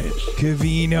Covino and Rich.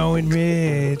 Covino and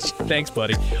Rich. Thanks,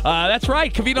 buddy. That's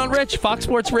right. Covino and Rich, Fox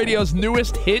Sports Radio's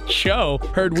newest hit show.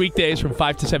 Heard weekdays from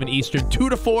 5 to 7 Eastern, 2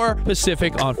 to 4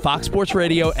 Pacific on Fox Sports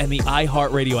Radio and the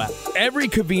iHeartRadio app. Every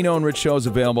Covino and Rich show is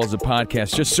available as a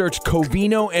podcast. Just search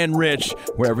Covino and Rich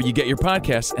wherever you get your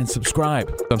podcasts and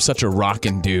subscribe. I'm such a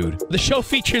rockin' dude. The show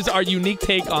features our unique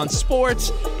take on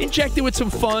sports, injected with some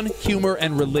fun, humor,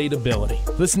 and relatability.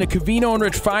 Listen to Covino and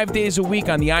Rich 5 days a week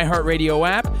on the iHeartRadio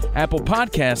app, Apple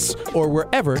Podcasts, or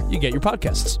wherever you get your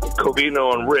podcasts.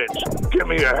 Covino and Rich, give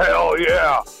me a hell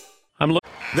yeah.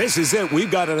 This is it.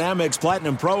 We've got an Amex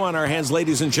Platinum Pro on our hands,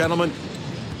 ladies and gentlemen.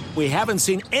 We haven't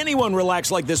seen anyone relax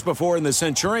like this before in the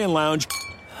Centurion Lounge.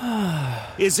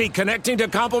 Is he connecting to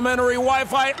complimentary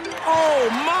Wi-Fi? Oh,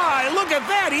 my. Look at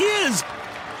that. He is.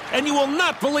 And you will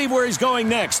not believe where he's going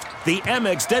next. The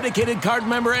Amex dedicated card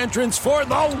member entrance for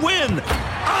the win.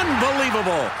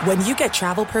 Unbelievable. When you get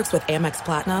travel perks with Amex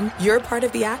Platinum, you're part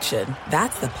of the action.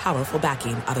 That's the powerful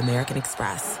backing of American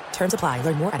Express. Terms apply.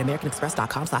 Learn more at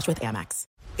americanexpress.com/withAmex.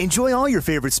 Enjoy all your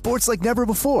favorite sports like never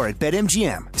before at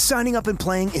BetMGM. Signing up and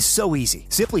playing is so easy.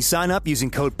 Simply sign up using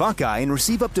code Buckeye and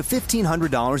receive up to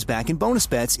 $1,500 back in bonus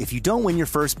bets if you don't win your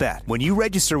first bet. When you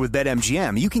register with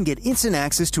BetMGM, you can get instant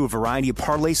access to a variety of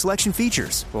parlay selection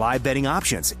features, live betting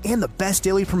options, and the best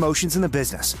daily promotions in the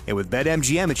business. And with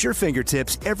BetMGM at your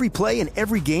fingertips, every play and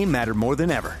every game matter more than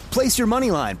ever. Place your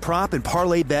moneyline, prop, and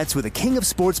parlay bets with the king of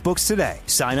sportsbooks today.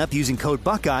 Sign up using code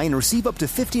Buckeye and receive up to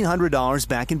 $1,500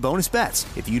 back in bonus bets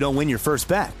if you don't win your first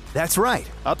bet. That's right,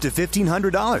 up to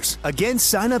 $1,500. Again,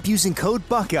 sign up using code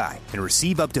Buckeye and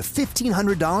receive up to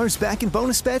 $1,500 back in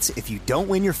bonus bets if you don't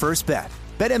win your first bet.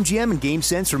 BetMGM and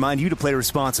GameSense remind you to play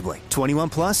responsibly. 21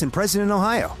 plus and present in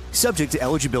Ohio. Subject to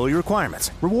eligibility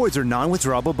requirements. Rewards are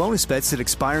non-withdrawable bonus bets that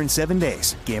expire in 7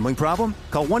 days. Gambling problem?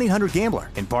 Call 1-800-GAMBLER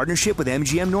in partnership with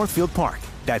MGM Northfield Park.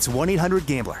 That's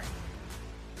 1-800-GAMBLER.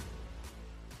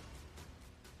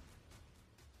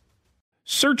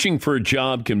 Searching for a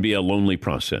job can be a lonely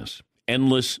process.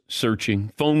 Endless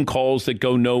searching, phone calls that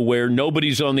go nowhere,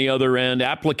 nobody's on the other end,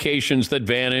 applications that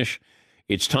vanish.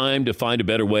 It's time to find a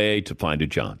better way to find a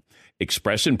job.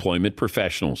 Express Employment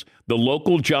Professionals, the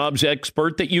local jobs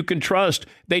expert that you can trust.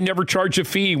 They never charge a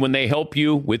fee when they help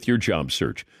you with your job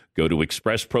search. Go to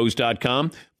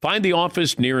expresspros.com, find the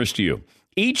office nearest you.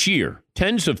 Each year,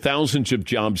 tens of thousands of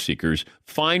job seekers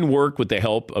find work with the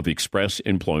help of Express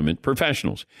Employment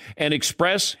Professionals. And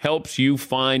Express helps you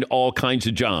find all kinds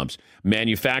of jobs,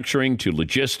 manufacturing to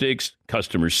logistics,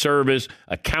 customer service,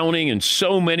 accounting, and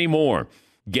so many more.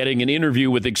 Getting an interview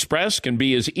with Express can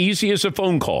be as easy as a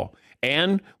phone call.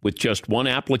 And with just one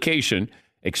application,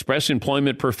 Express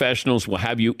Employment Professionals will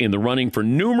have you in the running for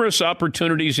numerous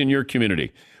opportunities in your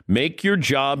community. Make your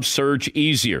job search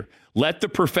easier. Let the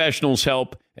professionals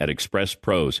help at Express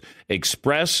Pros.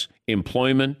 Express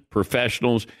Employment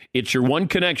Professionals. It's your one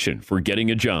connection for getting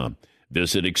a job.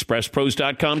 Visit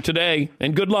expresspros.com today,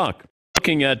 and good luck.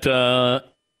 Looking at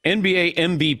NBA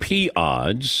MVP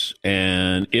odds,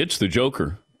 and it's the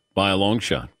Joker by a long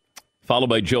shot, followed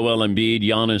by Joel Embiid,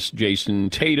 Giannis, Jason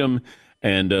Tatum,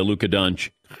 and Luka Doncic.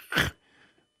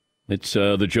 It's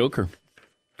the Joker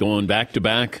going back to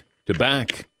back to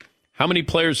back. How many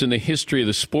players in the history of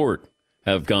the sport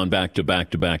have gone back to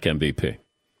back to back MVP?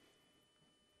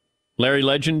 Larry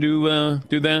Legend do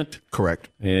that? Correct.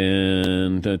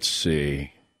 And let's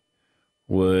see.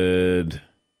 Would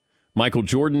Michael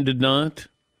Jordan did not?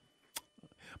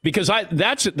 Because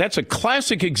that's a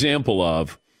classic example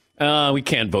of we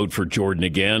can't vote for Jordan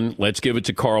again. Let's give it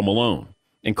to Karl Malone.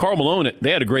 And Karl Malone, they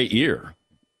had a great year.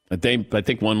 They, I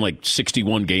think, won like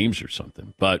 61 games or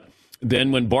something. But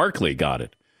then when Barkley got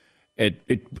it,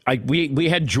 we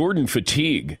had Jordan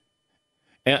fatigue.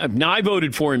 Now, I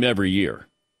voted for him every year.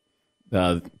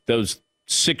 Those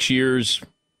 7 years,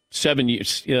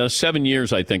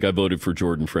 I think I voted for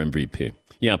Jordan for MVP.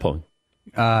 Yeah, Paul.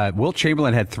 Wilt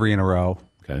Chamberlain had 3 in a row.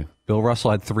 Okay. Bill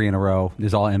Russell had 3 in a row. This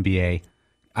is all NBA.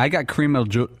 I got Kareem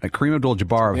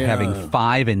Abdul-Jabbar having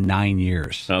 5 in 9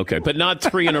 years. Okay, but not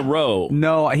 3 in a row.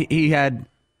 No, he had.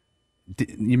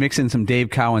 You mix in some Dave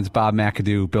Cowens, Bob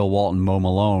McAdoo, Bill Walton, Mo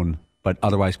Malone, but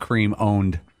otherwise Kareem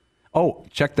owned. Oh,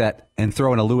 check that, and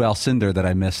throw in a Lou Alcindor that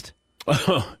I missed.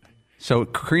 So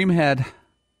Kareem had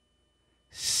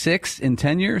 6 in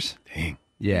 10 years? Dang.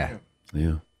 Yeah.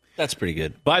 That's pretty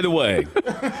good. By the way.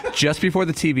 Just before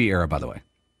the TV era, by the way.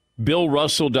 Bill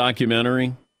Russell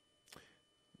documentary.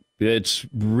 It's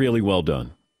really well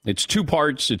done. It's 2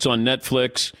 parts. It's on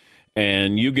Netflix.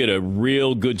 And you get a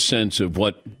real good sense of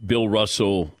what Bill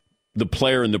Russell, the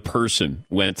player and the person,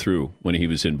 went through when he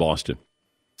was in Boston.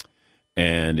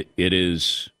 And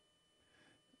it's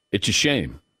a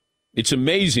shame. It's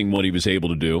amazing what he was able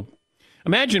to do.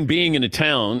 Imagine being in a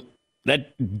town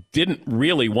that didn't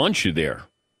really want you there.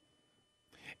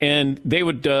 And they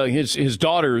would, his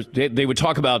daughter, they would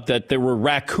talk about that there were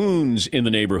raccoons in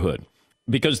the neighborhood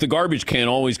because the garbage can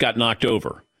always got knocked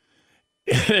over.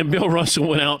 And Bill Russell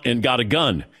went out and got a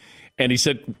gun. And he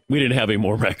said, we didn't have any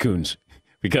more raccoons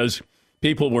because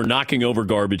people were knocking over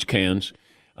garbage cans,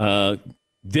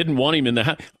 didn't want him in the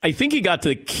house. I think he got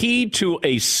the key to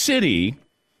a city,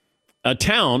 a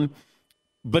town,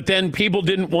 but then people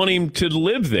didn't want him to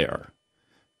live there.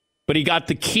 But he got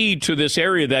the key to this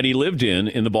area that he lived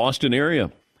in the Boston area.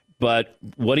 But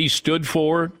what he stood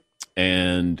for,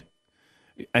 and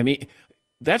I mean,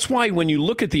 that's why when you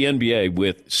look at the NBA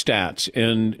with stats,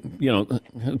 and, you know,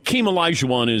 Hakeem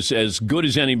Olajuwon is as good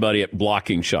as anybody at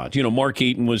blocking shots. You know, Mark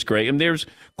Eaton was great, and there's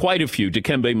quite a few,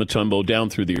 Dikembe Mutombo down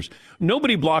through the years.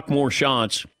 Nobody blocked more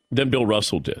shots than Bill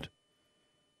Russell did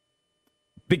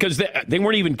because they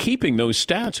weren't even keeping those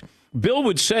stats. Bill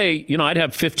would say, you know, I'd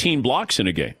have 15 blocks in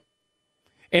a game.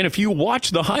 And if you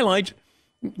watch the highlights,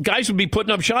 guys would be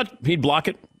putting up shots. He'd block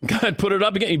it. God, put it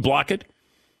up again. He'd block it.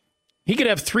 He could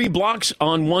have 3 blocks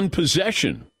on one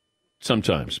possession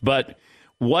sometimes. But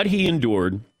what he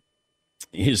endured,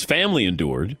 his family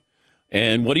endured,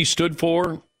 and what he stood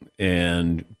for,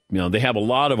 and, you know, they have a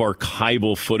lot of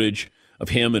archival footage of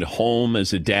him at home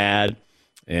as a dad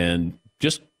and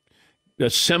just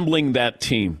assembling that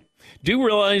team. Do you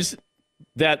realize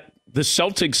that the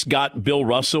Celtics got Bill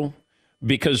Russell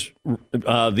because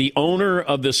the owner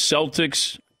of the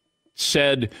Celtics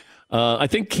said, I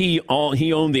think he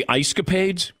owned the Ice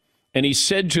Capades, And he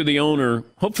said to the owner,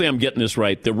 hopefully I'm getting this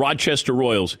right, the Rochester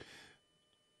Royals,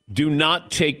 do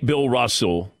not take Bill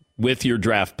Russell with your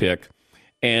draft pick,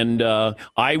 and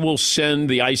I will send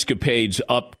the Ice Capades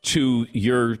up to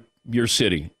your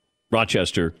city,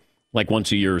 Rochester, like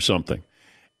once a year or something.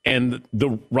 And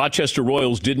the Rochester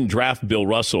Royals didn't draft Bill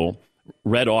Russell.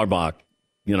 Red Auerbach,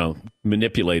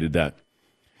 manipulated that.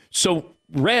 So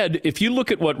Red, if you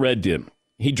look at what Red did,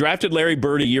 he drafted Larry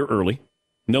Bird a year early.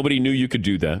 Nobody knew you could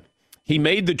do that. He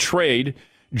made the trade,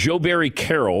 Joe Barry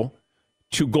Carroll,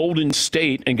 to Golden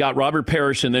State and got Robert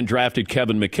Parrish and then drafted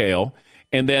Kevin McHale.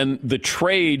 And then the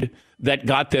trade that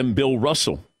got them Bill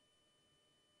Russell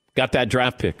got that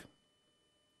draft pick.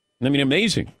 I mean,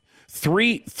 amazing.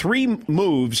 Three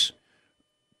moves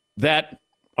that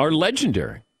are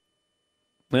legendary.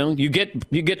 Well, you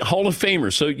get Hall of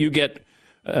Famers. So you get,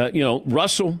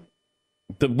 Russell,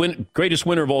 the greatest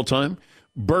winner of all time.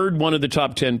 Bird, one of the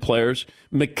top 10 players.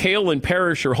 McHale and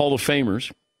Parrish are Hall of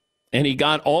Famers. And he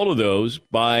got all of those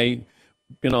by,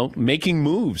 making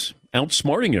moves,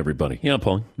 outsmarting everybody. Yeah,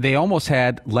 Paul. They almost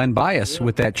had Len Bias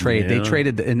with that trade. Yeah. They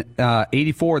traded in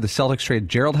 84, the Celtics traded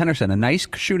Gerald Henderson, a nice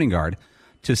shooting guard,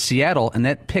 to Seattle, and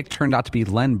that pick turned out to be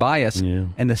Len Bias. Yeah.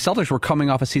 And the Celtics were coming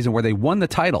off a season where they won the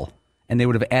title, and they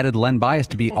would have added Len Bias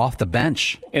to be off the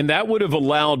bench. And that would have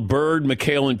allowed Bird,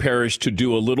 McHale, and Parrish to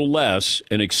do a little less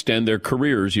and extend their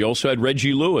careers. You also had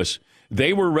Reggie Lewis.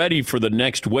 They were ready for the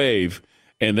next wave,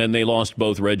 and then they lost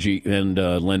both Reggie and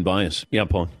Len Bias. Yeah,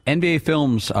 Paul. NBA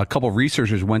Films, a couple of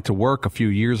researchers went to work a few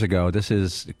years ago. This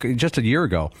is just a year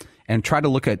ago, and tried to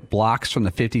look at blocks from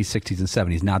the 50s, 60s, and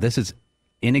 70s. Now, this is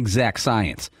inexact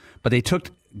science, but they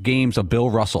took games of Bill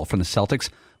Russell from the Celtics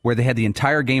where they had the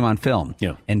entire game on film.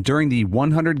 Yeah. And during the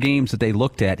 100 games that they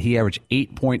looked at, he averaged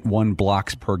 8.1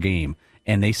 blocks per game.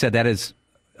 And they said that is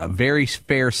a very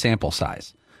fair sample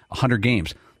size, 100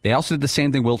 games. They also did the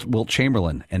same thing with Wilt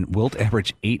Chamberlain, and Wilt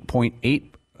averaged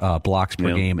 8.8 blocks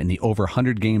per game in the over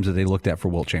 100 games that they looked at for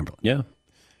Wilt Chamberlain. Yeah.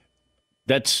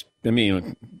 It's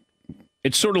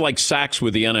sort of like sacks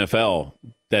with the NFL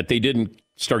that they didn't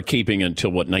start keeping until,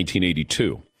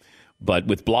 1982. But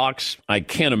with blocks, I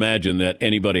can't imagine that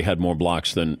anybody had more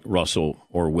blocks than Russell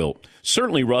or Wilt.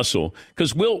 Certainly Russell,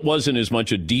 because Wilt wasn't as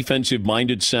much a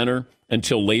defensive-minded center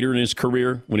until later in his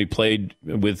career when he played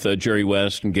with Jerry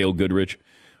West and Gail Goodrich.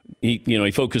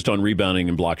 He focused on rebounding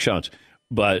and block shots.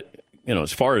 But,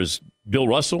 as far as Bill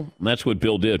Russell, that's what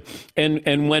Bill did.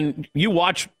 And when you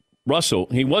watch Russell,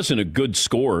 he wasn't a good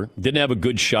scorer, didn't have a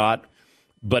good shot,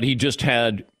 but he just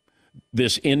had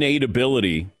this innate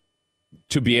ability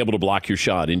to be able to block your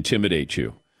shot, intimidate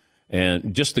you,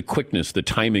 and just the quickness, the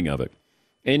timing of it.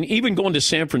 And even going to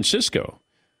San Francisco,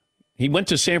 he went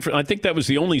to I think that was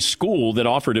the only school that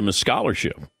offered him a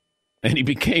scholarship. And he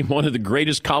became one of the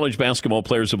greatest college basketball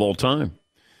players of all time.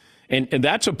 And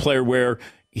that's a player where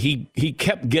he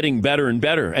kept getting better and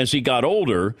better as he got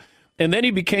older, and then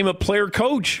he became a player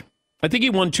coach. I think he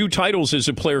won 2 titles as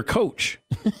a player coach.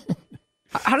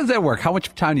 How does that work? How much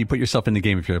time do you put yourself in the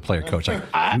game if you're a player coach?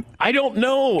 I don't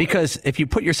know. Because if you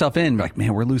put yourself in, like,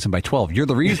 man, we're losing by 12. You're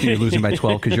the reason you're losing by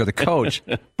 12 because you're the coach.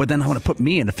 But then I want to put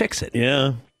me in to fix it.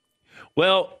 Yeah.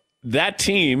 Well, that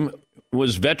team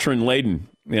was veteran laden.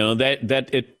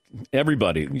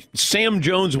 Everybody. Sam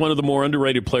Jones, one of the more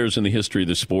underrated players in the history of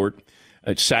the sport.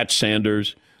 Satch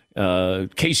Sanders,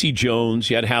 Casey Jones.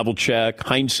 You had Havlicek,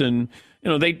 Heinsohn.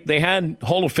 They had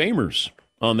Hall of Famers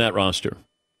on that roster.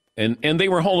 And they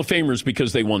were Hall of Famers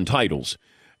because they won titles.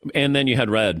 And then you had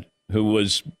Red, who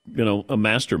was, a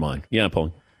mastermind. Yeah,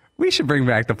 Paul. We should bring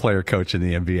back the player coach in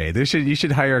the NBA. You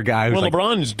should hire a guy who's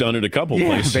LeBron's done it a couple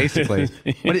places. Basically.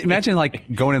 But imagine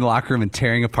going in the locker room and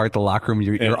tearing apart the locker room.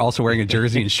 You're also wearing a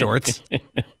jersey and shorts.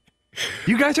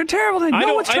 You guys are terrible. I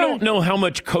don't know how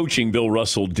much coaching Bill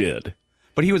Russell did.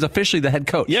 But he was officially the head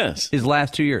coach. Yes. His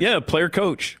last 2 years. Yeah, player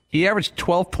coach. He averaged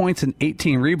 12 points and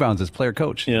 18 rebounds as player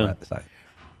coach. Yeah.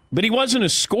 But he wasn't a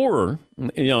scorer.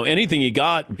 Anything he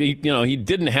got, he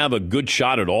didn't have a good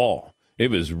shot at all. It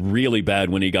was really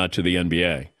bad when he got to the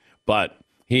NBA. But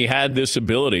he had this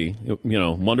ability,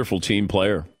 wonderful team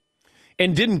player.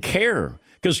 And didn't care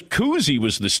because Cousy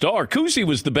was the star. Cousy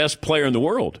was the best player in the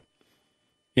world.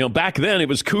 Back then it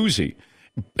was Cousy.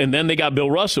 And then they got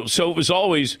Bill Russell. So it was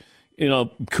always,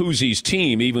 Cousy's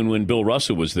team, even when Bill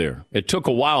Russell was there. It took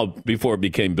a while before it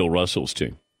became Bill Russell's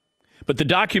team. But the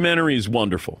documentary is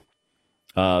wonderful.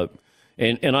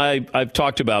 And I've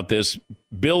talked about this.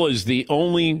 Bill is the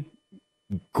only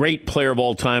great player of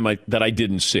all time that I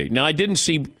didn't see. Now, I didn't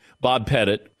see Bob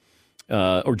Pettit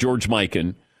or George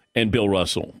Mikan and Bill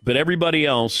Russell. But everybody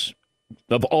else,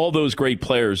 of all those great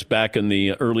players back in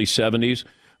the early 70s,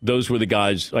 those were the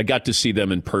guys. I got to see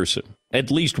them in person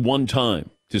at least one time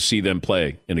to see them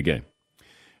play in a game.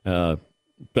 But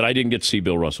I didn't get to see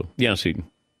Bill Russell. Yes, Eden.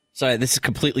 Sorry, this is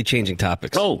completely changing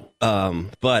topics. Oh.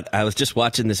 But I was just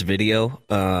watching this video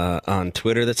on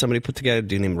Twitter that somebody put together, a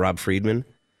dude named Rob Friedman.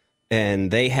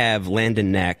 And they have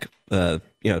Landon Knack,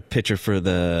 pitcher for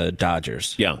the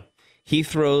Dodgers. Yeah. He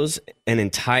throws an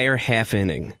entire half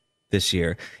inning this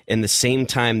year in the same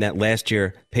time that last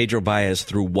year Pedro Baez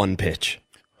threw one pitch.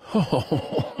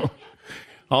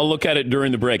 I'll look at it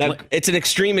during the break. Now, it's an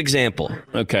extreme example.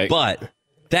 Okay. But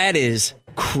that is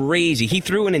crazy. He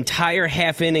threw an entire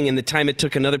half inning in the time it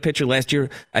took another pitcher last year,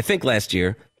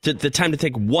 to the time to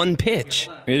take one pitch.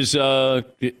 Is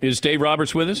Dave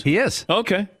Roberts with us? He is.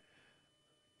 Okay.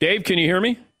 Dave, can you hear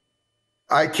me?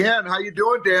 I can. How you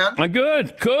doing, Dan? I'm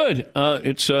good.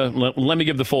 Let me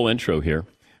give the full intro here.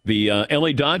 The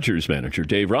L.A. Dodgers manager,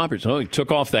 Dave Roberts. Oh, he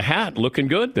took off the hat, looking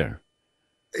good there.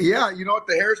 Yeah, you know what?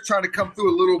 The hair's trying to come through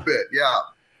a little bit. Yeah.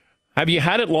 Have you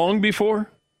had it long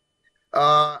before?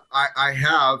 I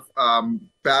have.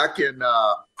 Back in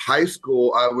high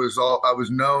school, I was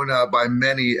known by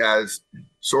many as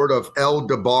sort of El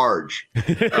DeBarge.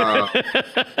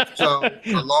 So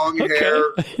the long hair,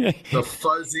 the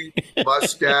fuzzy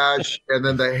mustache, and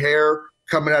then the hair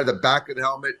coming out of the back of the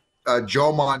helmet.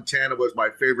 Joe Montana was my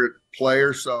favorite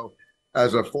player. So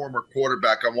as a former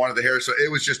quarterback, I wanted the hair. So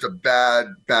it was just a bad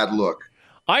look.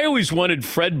 I always wanted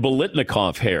Fred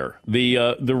Biletnikoff hair,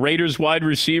 the Raiders wide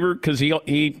receiver, because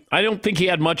he I don't think he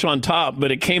had much on top,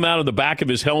 but it came out of the back of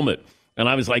his helmet, and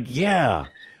I was like, yeah,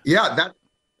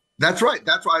 that's right.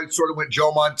 That's why I sort of went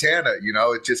Joe Montana. You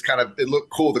know, it just it looked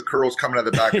cool, the curls coming out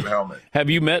of the back of the helmet. Have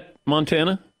you met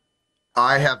Montana?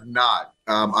 I have not.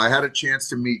 I had a chance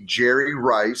to meet Jerry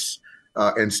Rice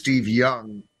and Steve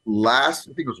Young I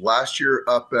think it was last year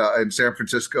up in San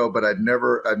Francisco, but I'd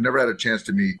never had a chance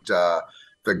to meet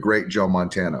the great Joe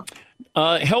Montana.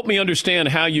 Help me understand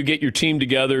how you get your team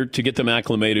together to get them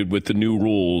acclimated with the new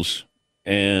rules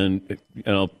and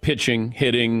pitching,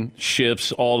 hitting,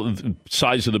 shifts, all of the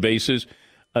size of the bases.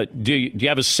 Do you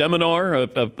have a seminar, a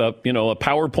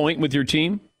PowerPoint with your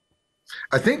team?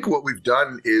 I think what we've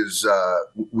done is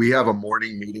we have a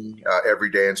morning meeting every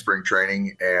day in spring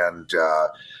training, and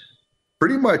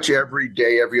pretty much every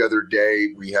day, every other day,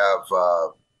 we have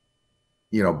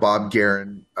Bob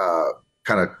Guerin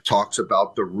kind of talks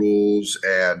about the rules,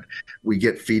 and we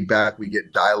get feedback, we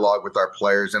get dialogue with our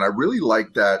players. And I really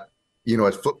like that,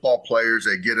 as football players,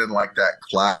 they get in like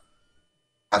that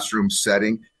classroom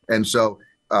setting. And so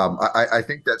I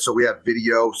think that, so we have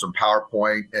video, some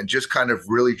PowerPoint, and just kind of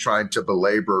really trying to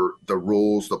belabor the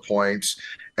rules, the points,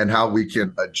 and how we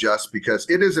can adjust, because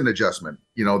it is an adjustment.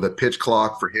 The pitch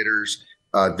clock for hitters,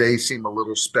 they seem a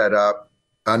little sped up,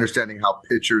 understanding how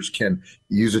pitchers can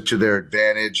use it to their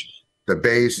advantage. The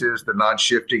bases, the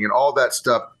non-shifting, and all that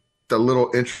stuff, the little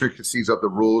intricacies of the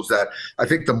rules that I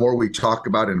think the more we talk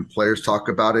about it and players talk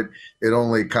about it, it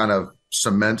only kind of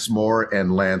cements more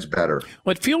and lands better.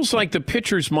 Well, it feels like the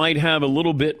pitchers might have a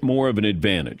little bit more of an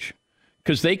advantage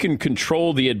because they can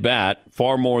control the at-bat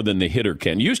far more than the hitter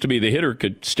can. Used to be the hitter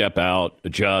could step out,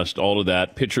 adjust, all of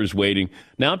that, pitcher's waiting.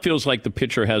 Now it feels like the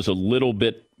pitcher has a little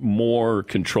bit more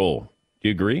control. Do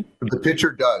you agree? The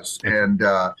pitcher does, and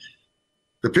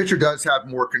the pitcher does have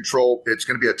more control. It's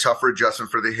going to be a tougher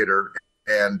adjustment for the hitter.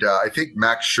 And I think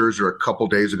Max Scherzer a couple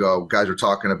days ago, guys were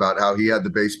talking about how he had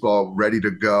the baseball ready to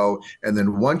go. And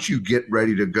then once you get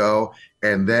ready to go,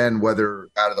 and then whether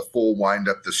out of the full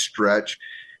windup, the stretch,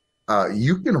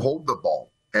 you can hold the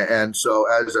ball. And so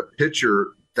as a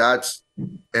pitcher, that's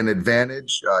an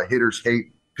advantage. Hitters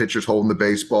hate pitchers holding the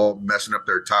baseball, messing up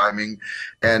their timing.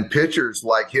 And pitchers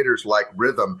like hitters like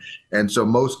rhythm. And so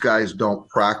most guys don't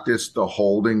practice the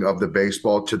holding of the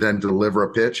baseball to then deliver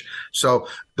a pitch. So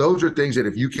those are things that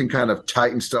if you can kind of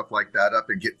tighten stuff like that up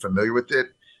and get familiar with it,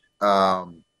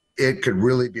 it could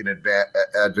really be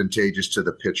advantageous to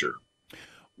the pitcher.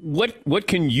 What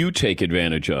can you take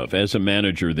advantage of as a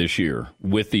manager this year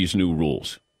with these new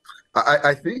rules?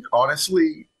 I think,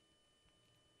 honestly,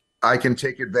 I can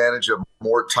take advantage of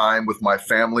more time with my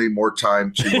family, more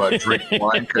time to drink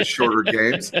wine because shorter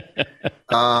games.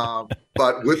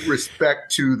 But with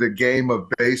respect to the game of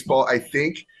baseball, I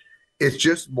think it's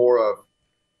just more of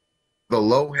the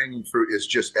low-hanging fruit is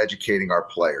just educating our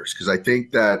players, because I think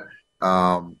that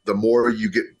the more you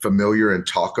get familiar and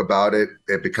talk about it,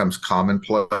 it becomes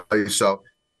commonplace. So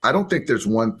I don't think there's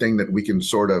one thing that we can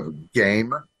sort of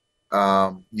game.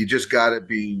 You just got to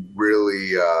be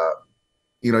really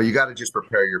you got to just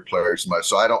prepare your players much.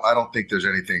 So I don't think there's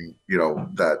anything,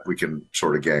 that we can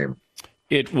sort of game.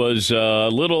 It was a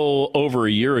little over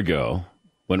a year ago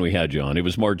when we had you on. It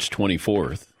was March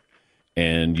 24th,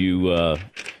 and you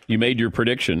made your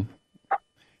prediction.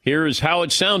 Here is how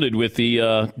it sounded with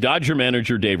the Dodger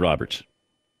manager, Dave Roberts.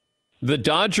 The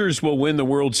Dodgers will win the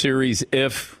World Series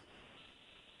if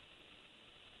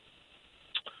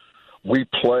we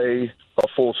play a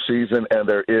full season and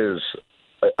there is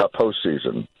a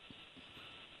postseason.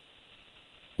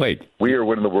 Wait. We are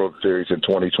winning the World Series in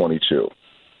 2022.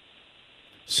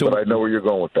 But I know where you're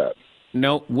going with that.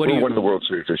 No, we're winning the World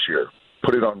Series this year.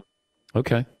 Put it on.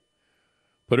 Okay.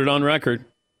 Put it on record.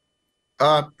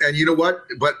 And you know what?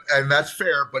 And that's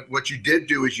fair. But what you did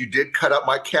do is you did cut up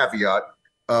my caveat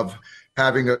of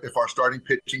having if our starting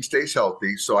pitching stays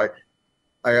healthy. So I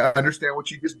understand what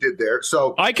you just did there.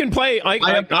 So I can play.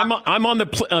 I'm on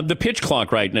the pitch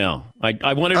clock right now.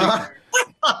 I wanted to.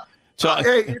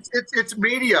 Hey, it's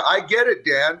media. I get it,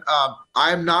 Dan.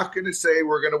 I'm not going to say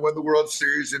we're going to win the World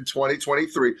Series in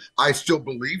 2023. I still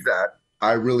believe that.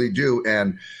 I really do.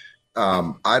 And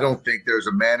I don't think there's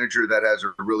a manager that has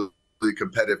a really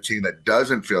competitive team that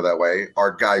doesn't feel that way.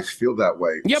 Our guys feel that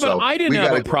way. Yeah, but I didn't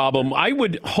have a problem. I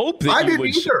would hope that I didn't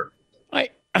either.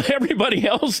 Everybody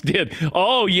else did.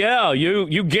 Oh, yeah,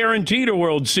 you guaranteed a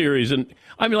World Series. And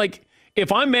I mean, like,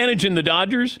 if I'm managing the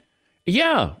Dodgers,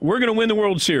 yeah, we're going to win the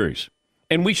World Series.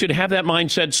 And we should have that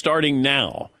mindset starting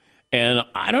now. And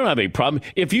I don't have a problem.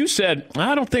 If you said,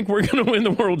 I don't think we're going to win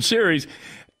the World Series,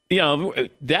 you know,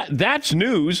 that's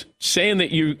news saying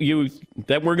that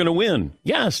that we're going to win.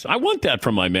 Yes, I want that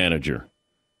from my manager.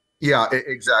 Yeah,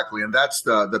 exactly. And that's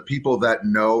the people that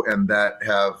know and that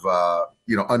have,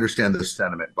 understand the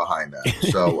sentiment behind that.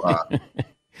 So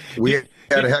we had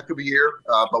a heck of a year,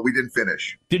 but we didn't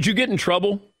finish. Did you get in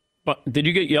trouble? Did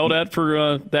you get yelled at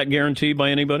for that guarantee by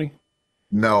anybody?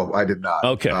 No, I did not.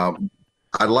 Okay.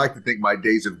 I'd like to think my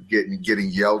days of getting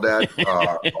yelled at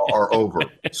are over.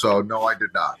 So, no, I did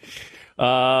not.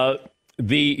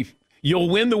 You'll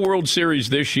win the World Series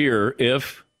this year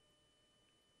if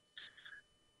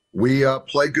we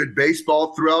play good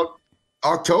baseball throughout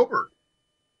October.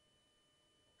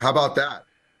 How about that?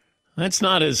 That's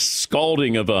not as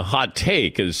scalding of a hot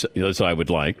take as I would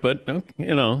like, but,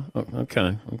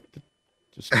 okay.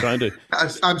 Just trying to.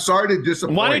 I'm sorry to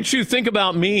disappoint. Why didn't you think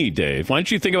about me, Dave? Why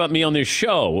didn't you think about me on this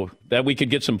show that we could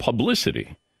get some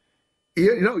publicity?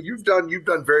 You've done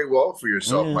very well for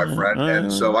yourself, my friend,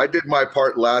 and so I did my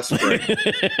part last spring.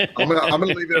 I'm gonna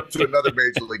leave it up to another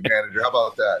major league manager. How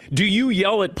about that? Do you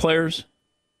yell at players?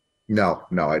 No,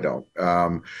 I don't.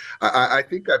 I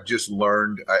think I've just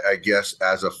learned, I guess,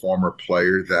 as a former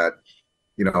player that,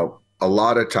 a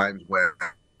lot of times when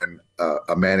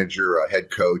a manager, a head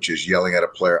coach is yelling at a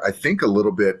player, I think a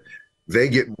little bit they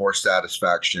get more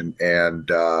satisfaction and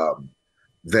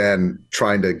than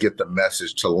trying to get the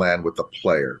message to land with the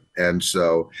player. And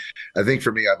so I think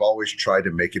for me, I've always tried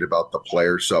to make it about the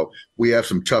player. So we have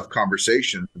some tough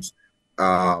conversations,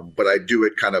 but I do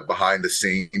it kind of behind the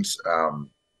scenes.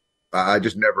 I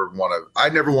just never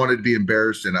wanted to be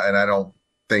embarrassed, and I don't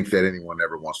think that anyone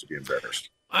ever wants to be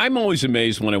embarrassed. I'm always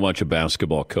amazed when I watch a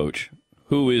basketball coach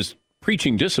who is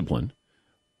preaching discipline,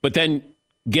 but then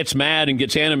gets mad and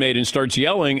gets animated and starts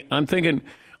yelling. I'm thinking,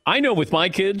 I know with my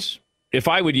kids, if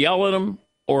I would yell at them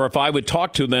or if I would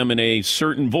talk to them in a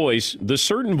certain voice, the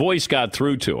certain voice got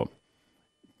through to them.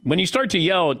 When you start to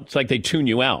yell, it's like they tune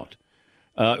you out,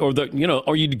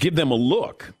 or you give them a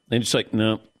look, and it's like,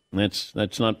 no, that's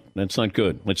not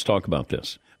good. Let's talk about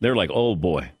this. They're like, oh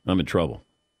boy, I'm in trouble.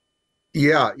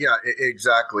 Yeah,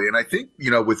 exactly. And I think,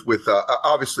 with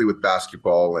obviously with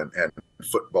basketball and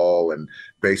football and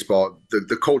baseball,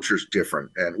 the culture is different.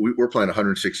 And we're playing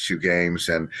 162 games,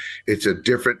 and it's a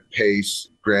different pace.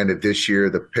 Granted, this year,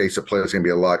 the pace of play is going to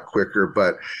be a lot quicker.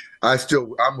 But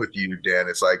I'm with you, Dan.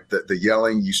 It's like the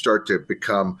yelling, you start to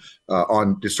become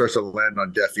it starts to land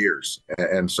on deaf ears.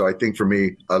 And so I think for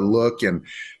me, a look and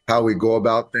how we go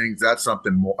about things, that's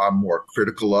something I'm more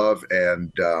critical of.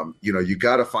 And, you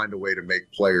got to find a way to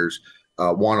make players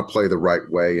want to play the right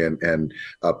way and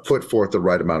put forth the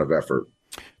right amount of effort.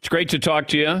 It's great to talk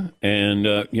to you. And,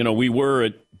 we were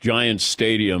at Giants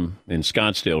Stadium in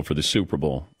Scottsdale for the Super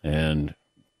Bowl. And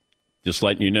just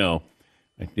letting you know,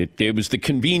 it was the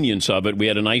convenience of it. We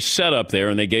had a nice setup there,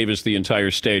 and they gave us the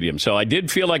entire stadium. So I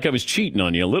did feel like I was cheating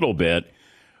on you a little bit.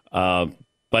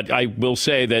 But I will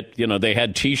say that, they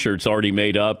had T-shirts already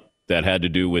made up that had to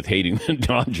do with hating the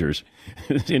Dodgers.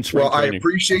 Well, I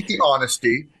appreciate the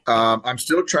honesty. I'm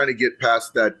still trying to get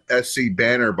past that SC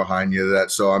banner behind you.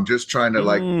 So I'm just trying to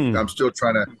I'm still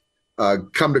trying to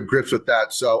come to grips with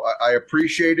that. So I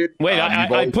appreciate it. Wait,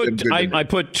 I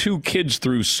put 2 kids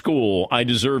through school. I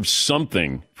deserve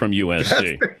something from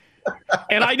USC.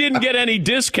 And I didn't get any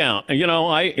discount.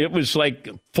 It was like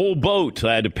full boat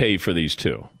I had to pay for these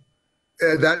two.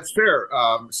 That's fair.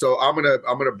 So I'm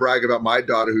gonna brag about my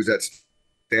daughter who's at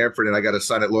Stanford, and I got a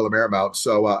son at Loyola Marymount.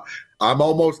 So I'm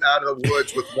almost out of the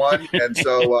woods with one, and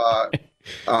so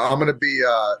I'm gonna be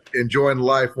enjoying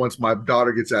life once my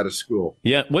daughter gets out of school.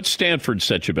 Yeah, what Stanford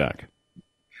set you back?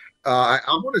 I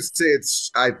want to say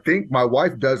I think my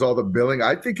wife does all the billing.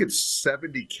 I think it's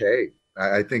 $70K.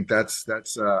 I think that's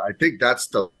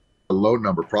the low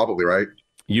number, probably, right?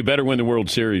 You better win the World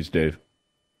Series, Dave.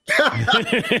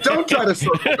 Don't try to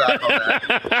circle back on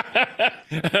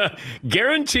that.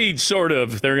 Guaranteed, sort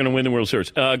of. They're going to win the World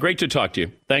Series. Great to talk to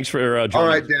you. Thanks for joining. All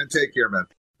right, Dan. Take care, man.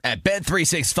 At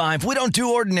Bet365, we don't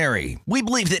do ordinary. We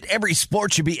believe that every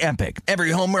sport should be epic.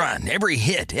 Every home run, every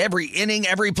hit, every inning,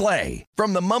 every play.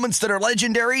 From the moments that are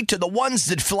legendary to the ones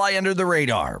that fly under the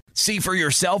radar. See for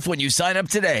yourself when you sign up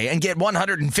today and get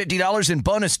 $150 in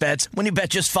bonus bets when you bet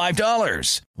just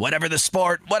 $5. Whatever the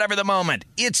sport, whatever the moment,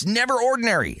 it's never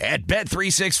ordinary at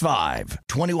Bet365.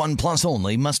 21 plus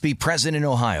only. Must be present in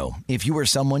Ohio. If you or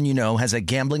someone you know has a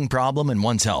gambling problem and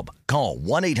wants help, call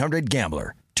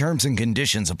 1-800-GAMBLER. Terms and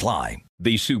conditions apply.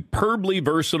 The superbly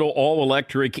versatile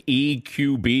all-electric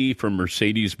EQB from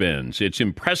Mercedes-Benz. It's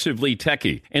impressively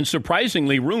techy and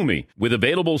surprisingly roomy, with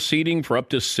available seating for up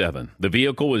to 7. The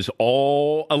vehicle is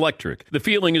all electric. The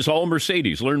feeling is all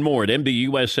Mercedes. Learn more at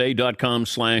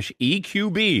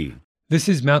mbusa.com/EQB. This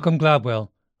is Malcolm Gladwell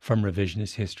from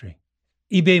Revisionist History.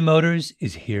 eBay Motors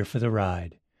is here for the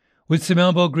ride. With some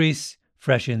elbow grease,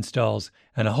 fresh installs,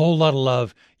 and a whole lot of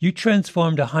love, you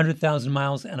transformed 100,000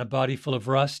 miles and a body full of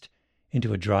rust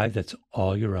into a drive that's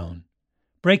all your own.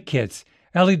 Brake kits,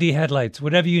 LED headlights,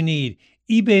 whatever you need,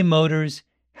 eBay Motors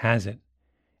has it.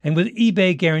 And with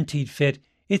eBay Guaranteed Fit,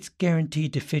 it's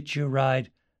guaranteed to fit your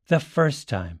ride the first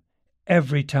time,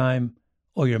 every time,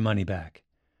 or your money back.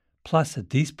 Plus,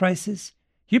 at these prices,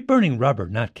 you're burning rubber,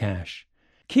 not cash.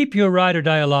 Keep your ride or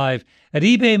die alive at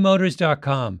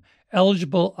ebaymotors.com.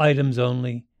 Eligible items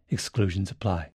only. Exclusions apply.